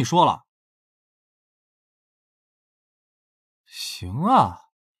他跟你说了？行啊，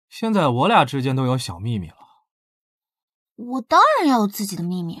现在我俩之间都有小秘密了。我当然要有自己的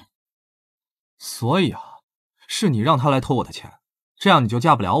秘密。所以啊，是你让他来偷我的钱，这样你就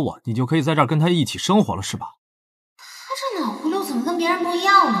嫁不了我，你就可以在这儿跟他一起生活了，是吧？他这脑回路怎么跟别人不一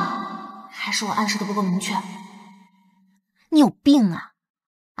样呢？还是我暗示的不够明确？你有病啊！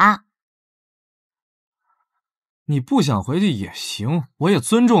啊！你不想回去也行，我也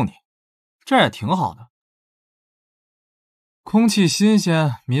尊重你，这也挺好的。空气新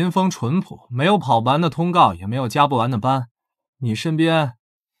鲜，民风淳朴，没有跑不完的通告，也没有加不完的班。你身边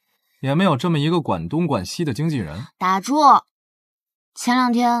也没有这么一个管东管西的经纪人。打住！前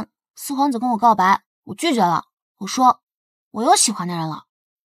2天四皇子跟我告白，我拒绝了。我说我有喜欢的人了。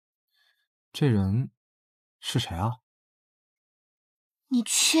这人是谁啊？你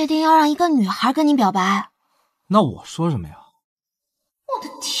确定要让一个女孩跟你表白？那我说什么呀？我的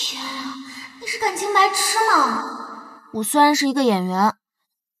天啊，你是感情白痴吗？我虽然是一个演员，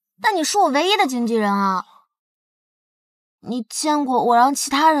但你是我唯一的经纪人啊。你见过我让其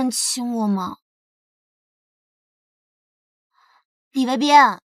他人亲我吗？李维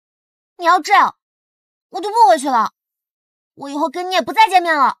边，你要这样，我就不回去了。我以后跟你也不再见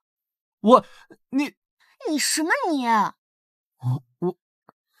面了。你什么你？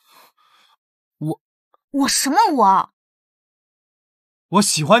我什么我？我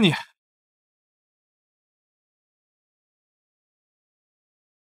喜欢你。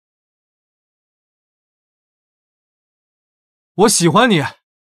我喜欢你。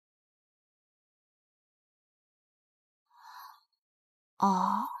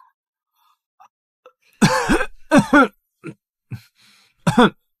哦。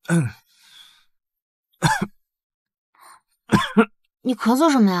你咳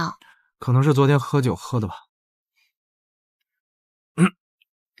嗽什么呀？可能是昨天喝酒喝的吧。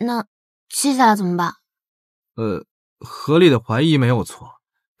那接下来怎么办？合理的怀疑没有错，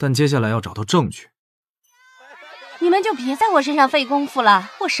但接下来要找到证据。你们就别在我身上费功夫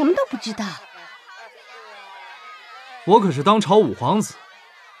了，我什么都不知道。我可是当朝五皇子，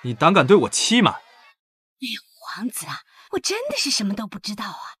你胆敢对我欺瞒？哎呀，皇子啊，我真的是什么都不知道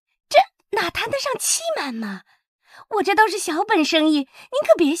啊，这哪谈得上欺瞒嘛？我这都是小本生意，您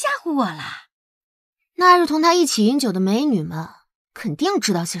可别吓唬我了。那日同他一起饮酒的美女们肯定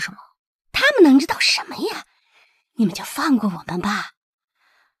知道些什么。他们能知道什么呀？你们就放过我们吧。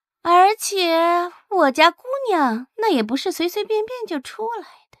而且我家姑娘那也不是随随便便就出来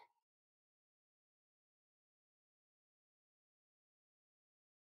的。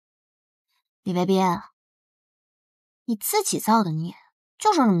李维边，你自己造的孽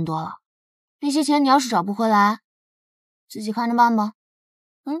就剩这么多了，那些钱你要是找不回来，自己看着办吧。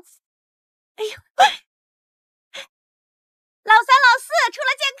哎呦，老三老四出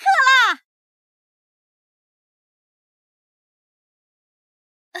来见客啦！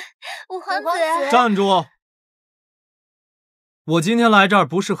五皇子，站住！我今天来这儿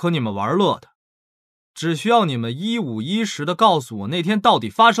不是和你们玩乐的，只需要你们一五一十的告诉我那天到底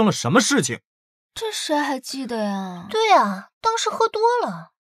发生了什么事情。这谁还记得呀？对呀，当时喝多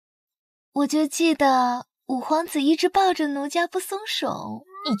了。我就记得五皇子一直抱着奴家不松手。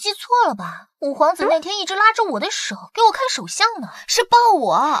你记错了吧？五皇子那天一直拉着我的手，给我看手相呢。是抱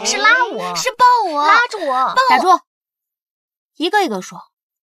我，是拉我，是抱我，拉着我。打住！一个一个说，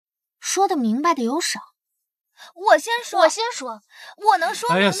说的明白的有少。我先说，我能说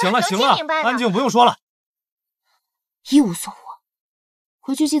明白。哎呀，行了，安静，不用说了。一无所获，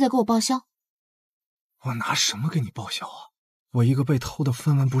回去记得给我报销。我拿什么给你报销啊？我一个被偷的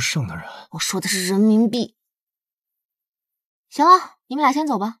分文不剩的人。我说的是人民币。行了，你们俩先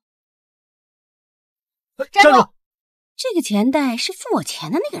走吧。站住！这个钱袋是付我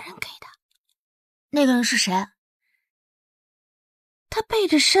钱的那个人给的。那个人是谁？他背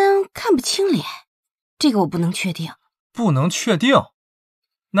着身，看不清脸，这个我不能确定。不能确定？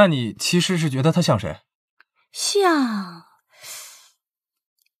那你其实是觉得他像谁？像……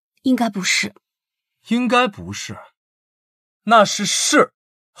应该不是。应该不是。那是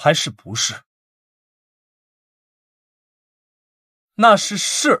还是不是？那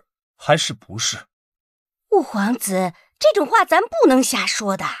是还是不是？五皇子，这种话咱不能瞎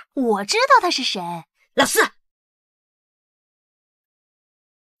说的。我知道他是谁。老四，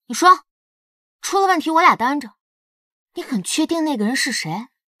你说，出了问题我俩担着。你很确定那个人是谁？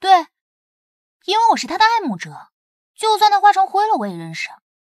对，因为我是他的爱慕者，就算他化成灰了我也认识。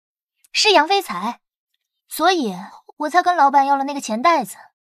是杨飞才，所以我才跟老板要了那个钱袋子。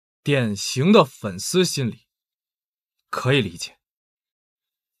典型的粉丝心理，可以理解。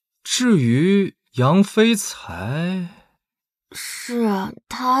至于杨飞才，是啊，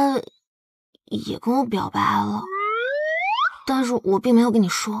他也跟我表白了，但是我并没有跟你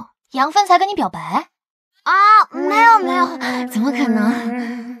说。杨飞才跟你表白？啊，没有，怎么可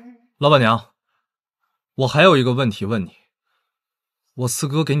能？老板娘，我还有一个问题问你，我四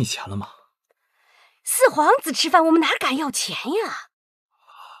哥给你钱了吗？四皇子吃饭，我们哪敢要钱呀？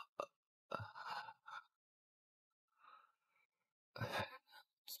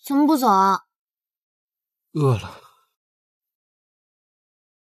怎么不走啊？饿了。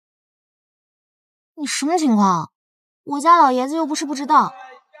你什么情况？我家老爷子又不是不知道，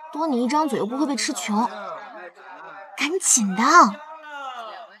多你一张嘴又不会被吃穷。赶紧的！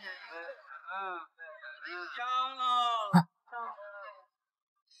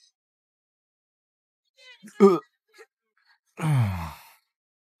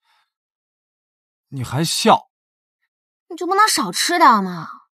你还笑？你就不能少吃点吗？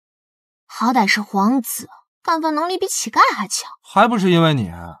好歹是皇子，干饭能力比乞丐还强。还不是因为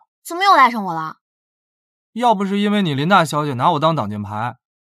你？怎么又赖上我了？要不是因为你林大小姐拿我当挡箭牌，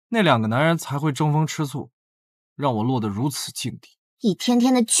那2个男人才会争风吃醋，让我落得如此境地。一天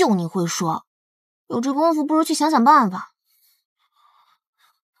天的就你会说，有这功夫不如去想想办法。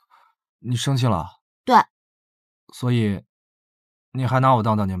你生气了？对。所以你还拿我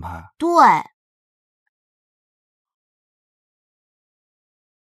当挡箭牌？对。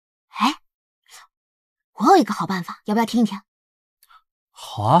哎，我有一个好办法，要不要听一听？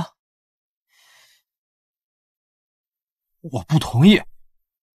好啊。我不同意。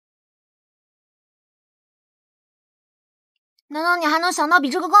难道你还能想到比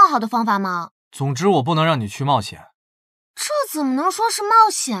这个更好的方法吗？总之，我不能让你去冒险。这怎么能说是冒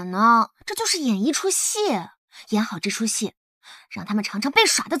险呢？这就是演一出戏，演好这出戏，让他们尝尝被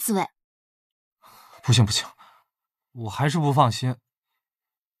耍的滋味。不行不行，我还是不放心。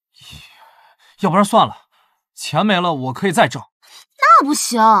要不然算了，钱没了我可以再挣。那不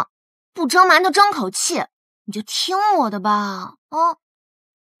行，不蒸馒头争口气，你就听我的吧。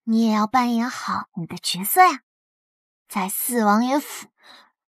你也要扮演好你的角色呀，在四王爷府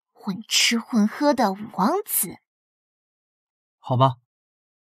混吃混喝的五王子。好吧，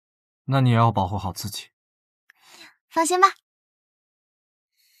那你也要保护好自己。放心吧。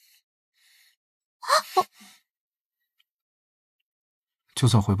就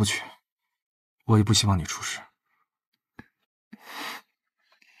算回不去，我也不希望你出事。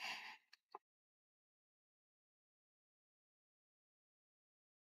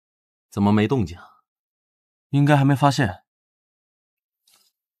怎么没动静？应该还没发现。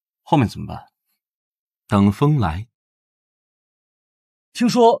后面怎么办？等风来。听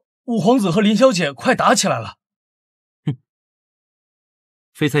说五皇子和林小姐快打起来了。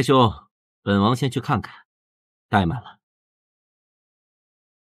飞才兄，本王先去看看，怠慢了。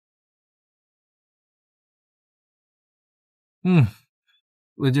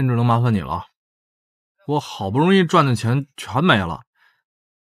魏晋只能麻烦你了，我好不容易赚的钱全没了。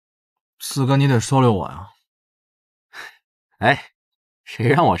四哥，你得收留我呀！哎，谁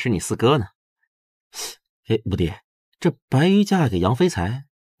让我是你四哥呢？哎，五弟，这白鱼嫁给杨飞才，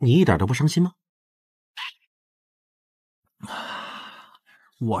你一点都不伤心吗？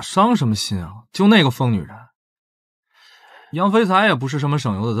我伤什么心啊？就那个疯女人，杨飞才也不是什么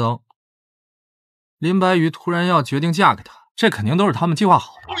省油的灯。林白鱼突然要决定嫁给他，这肯定都是他们计划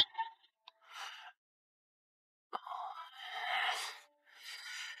好的。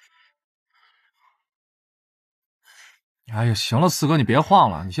哎呀，行了，四哥，你别晃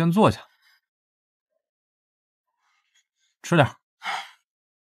了，你先坐下，吃点。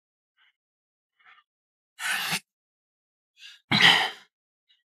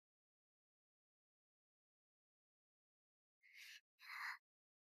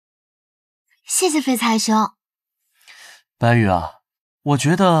谢谢飞才兄。白羽啊，我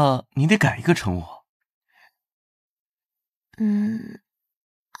觉得你得改一个称呼。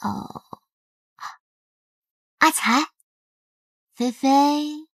阿才、菲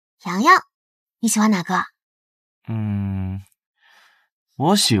菲、洋洋，你喜欢哪个？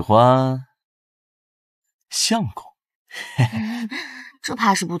我喜欢相公。这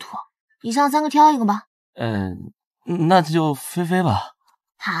怕是不妥，以上3个挑一个吧。那就菲菲吧。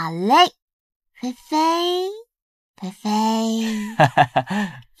好嘞，菲菲，菲菲，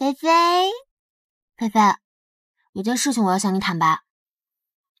菲菲，菲菲，有件事情我要向你坦白。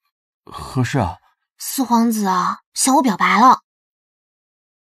何事啊？四皇子啊，向我表白了，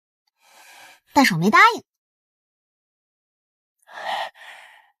但是我没答应。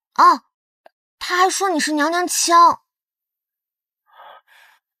他还说你是娘娘腔。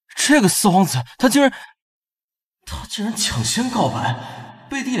这个四皇子，他竟然抢先告白，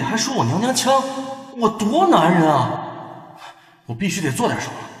背地里还说我娘娘腔，我多男人啊！我必须得做点什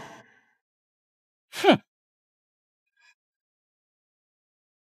么。哼！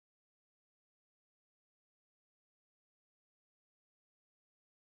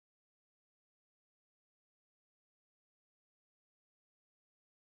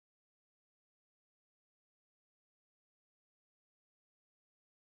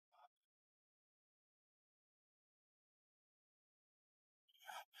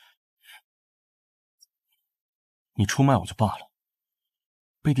你出卖我就罢了，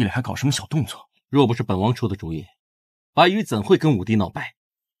背地里还搞什么小动作？若不是本王出的主意，白羽怎会跟武帝闹掰？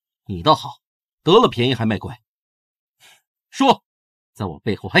你倒好，得了便宜还卖乖。说，在我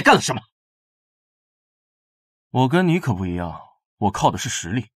背后还干了什么？我跟你可不一样，我靠的是实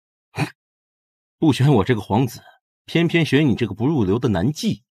力。不选我这个皇子，偏偏选你这个不入流的男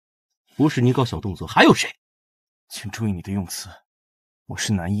妓。不是你搞小动作，还有谁？请注意你的用词，我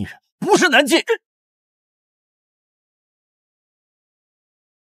是男艺人，不是男妓。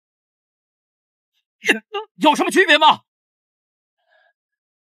有什么区别吗？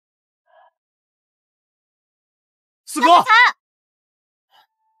四哥，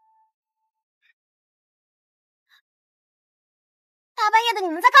大半夜的，你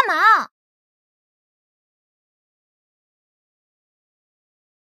们在干嘛？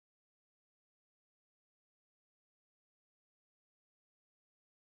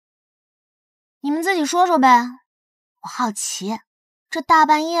你们自己说说呗。我好奇，这大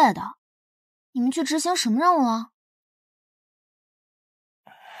半夜的，你们去执行什么任务了？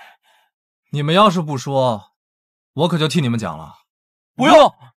你们要是不说，我可就替你们讲了。不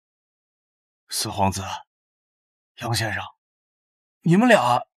用。四皇子，杨先生，你们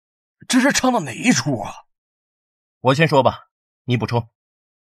俩这是唱的哪一出啊？我先说吧，你补充。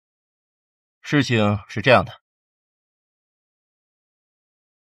事情是这样的。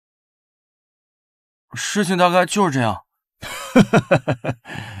事情大概就是这样。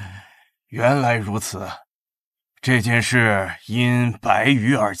原来如此，这件事因白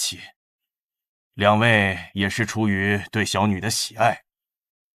鱼而起，两位也是出于对小女的喜爱。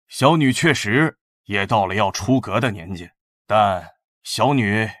小女确实也到了要出阁的年纪，但小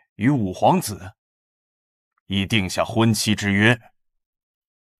女与五皇子已定下婚期之约，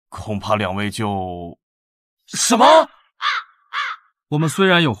恐怕两位就……什么？我们虽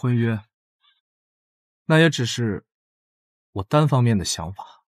然有婚约，那也只是我单方面的想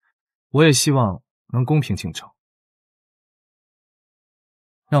法，我也希望能公平竞争，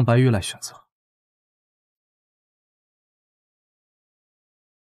让白玉来选择。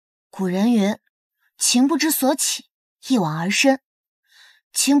古人云：情不知所起，一往而深；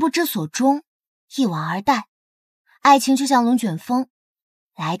情不知所终，一往而殆。爱情就像龙卷风，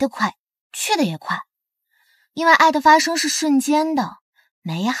来得快，去得也快。因为爱的发生是瞬间的、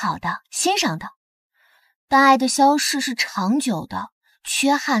美好的、欣赏的，但爱的消逝是长久的、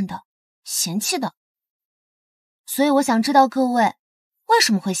缺憾的、嫌弃的。所以我想知道各位为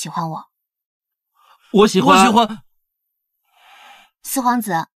什么会喜欢我？我喜欢。四皇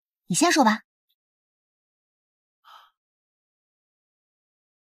子，你先说吧。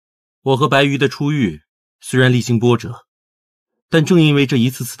我和白鱼的初遇虽然历经波折，但正因为这一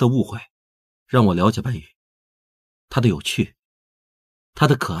次次的误会，让我了解白鱼。她的有趣，她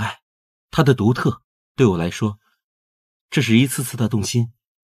的可爱，她的独特，对我来说，这是一次次的动心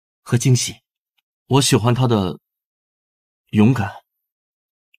和惊喜。我喜欢她的勇敢、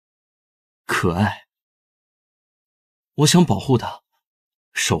可爱，我想保护她，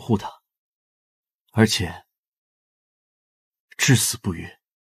守护她，而且至死不渝。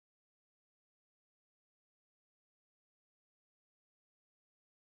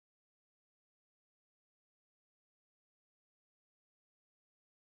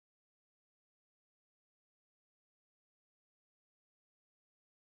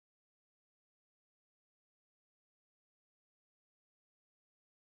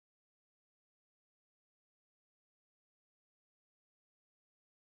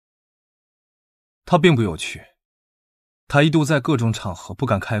他并不有趣，他一度在各种场合不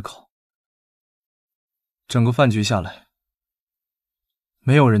敢开口。整个饭局下来，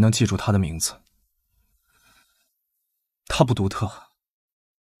没有人能记住他的名字。他不独特，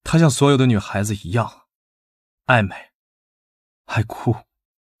他像所有的女孩子一样，爱美，爱哭，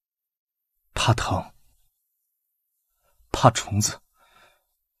怕疼，怕虫子。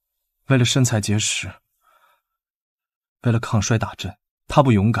为了身材结实，为了抗衰打针，他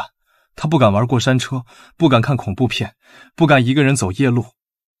不勇敢。他不敢玩过山车，不敢看恐怖片，不敢一个人走夜路。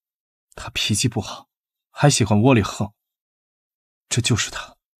他脾气不好，还喜欢窝里横。这就是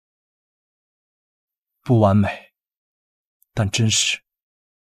他，不完美，但真实。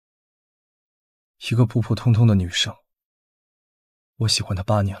一个普普通通的女生，我喜欢她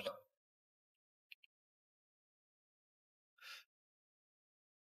8年了。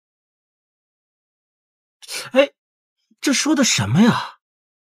哎，这说的什么呀？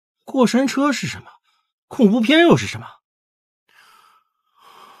过山车是什么？恐怖片又是什么？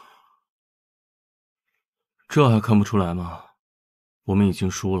这还看不出来吗？我们已经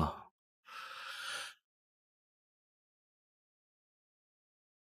输了。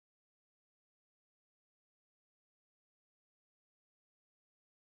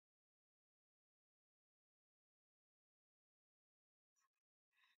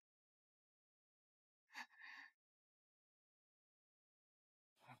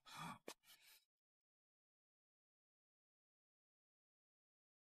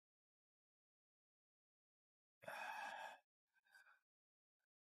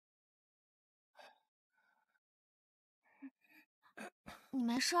你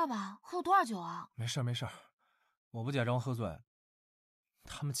没事吧？喝了多少酒啊？没事没事，我不假装喝醉，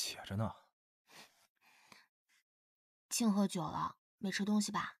他们且着呢。净喝酒了，没吃东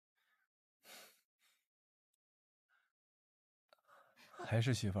西吧？还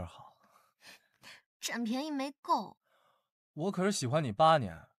是媳妇儿好，占便宜没够。我可是喜欢你8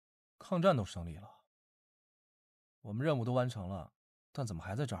年，抗战都胜利了，我们任务都完成了，但怎么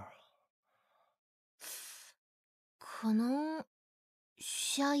还在这儿啊？可能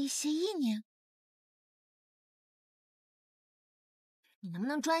需要一些意念。你能不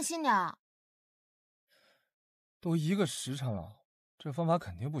能专心点儿？都1个时辰了，这方法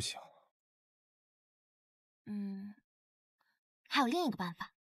肯定不行。还有另一个办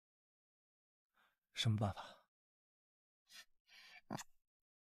法。什么办法？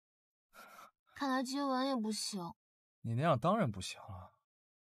看来接吻也不行。你那样当然不行了。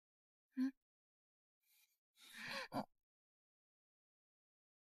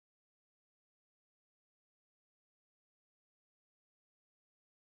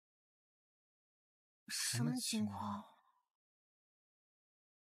什么情况？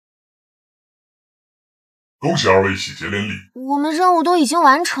恭喜2位喜结连理，我们任务都已经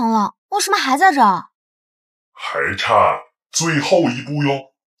完成了，为什么还在这儿？还差最后一步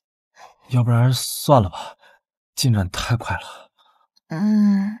哟。要不然算了吧，进展太快了。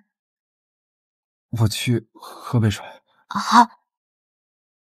我去喝杯水。好。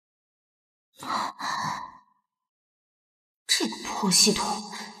这个破系统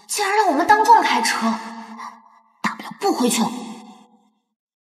竟然让我们当众开车，大不了不回去了。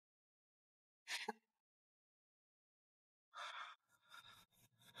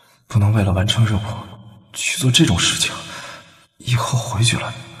不能为了完成任务去做这种事情，以后回去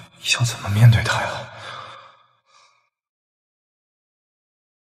了要怎么面对他呀？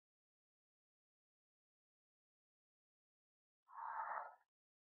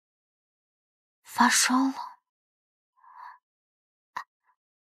发烧了？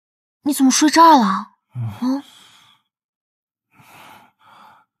你怎么睡这儿了？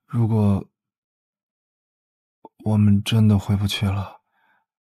如果我们真的回不去了，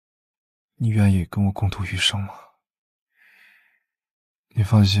你愿意跟我共度余生吗？你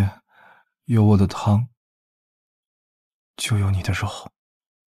放心，有我的汤，就有你的肉；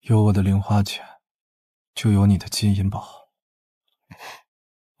有我的零花钱，就有你的金银宝。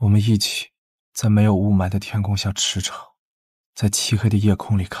我们一起在没有雾霾的天空下驰骋，在漆黑的夜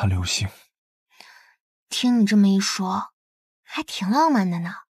空里看流星。听你这么一说，还挺浪漫的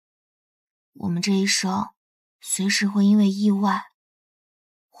呢。我们这一生随时会因为意外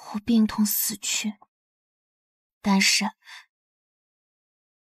或病痛死去，但是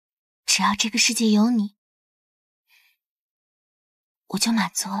只要这个世界有你，我就满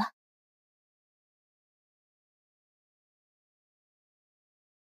足了。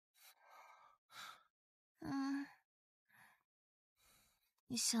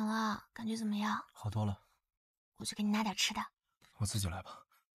你醒了，感觉怎么样？好多了。我去给你拿点吃的。我自己来吧。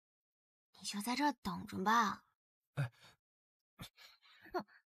你就在这儿等着吧。哎，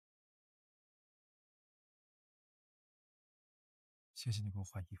谢谢你给我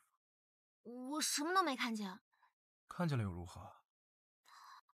换衣服。我什么都没看见。看见了又如何？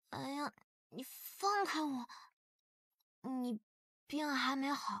哎呀，你放开我！你病还没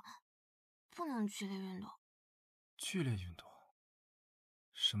好，不能剧烈运动。剧烈运动？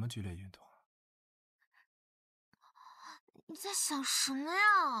什么剧烈运动？你在想什么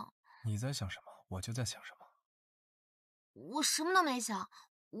呀？你在想什么，我就在想什么。我什么都没想，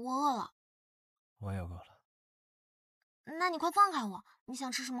我饿了。我也饿了。那你快放开我！你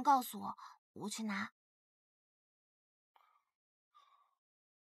想吃什么告诉我，我去拿。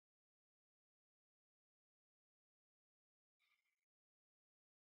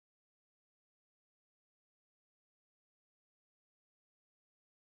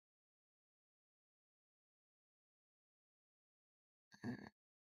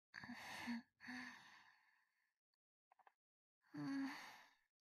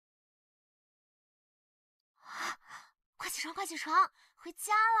快起床，快起床！回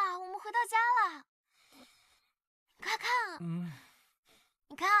家了，我们回到家了。快看，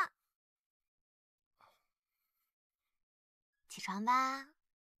你看，起床吧，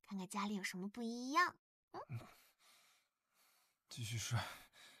看看家里有什么不一样。继续睡。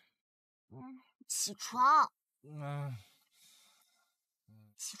起床。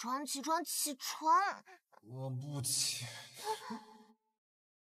起床，起床，起床！我不起。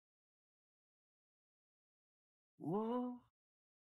我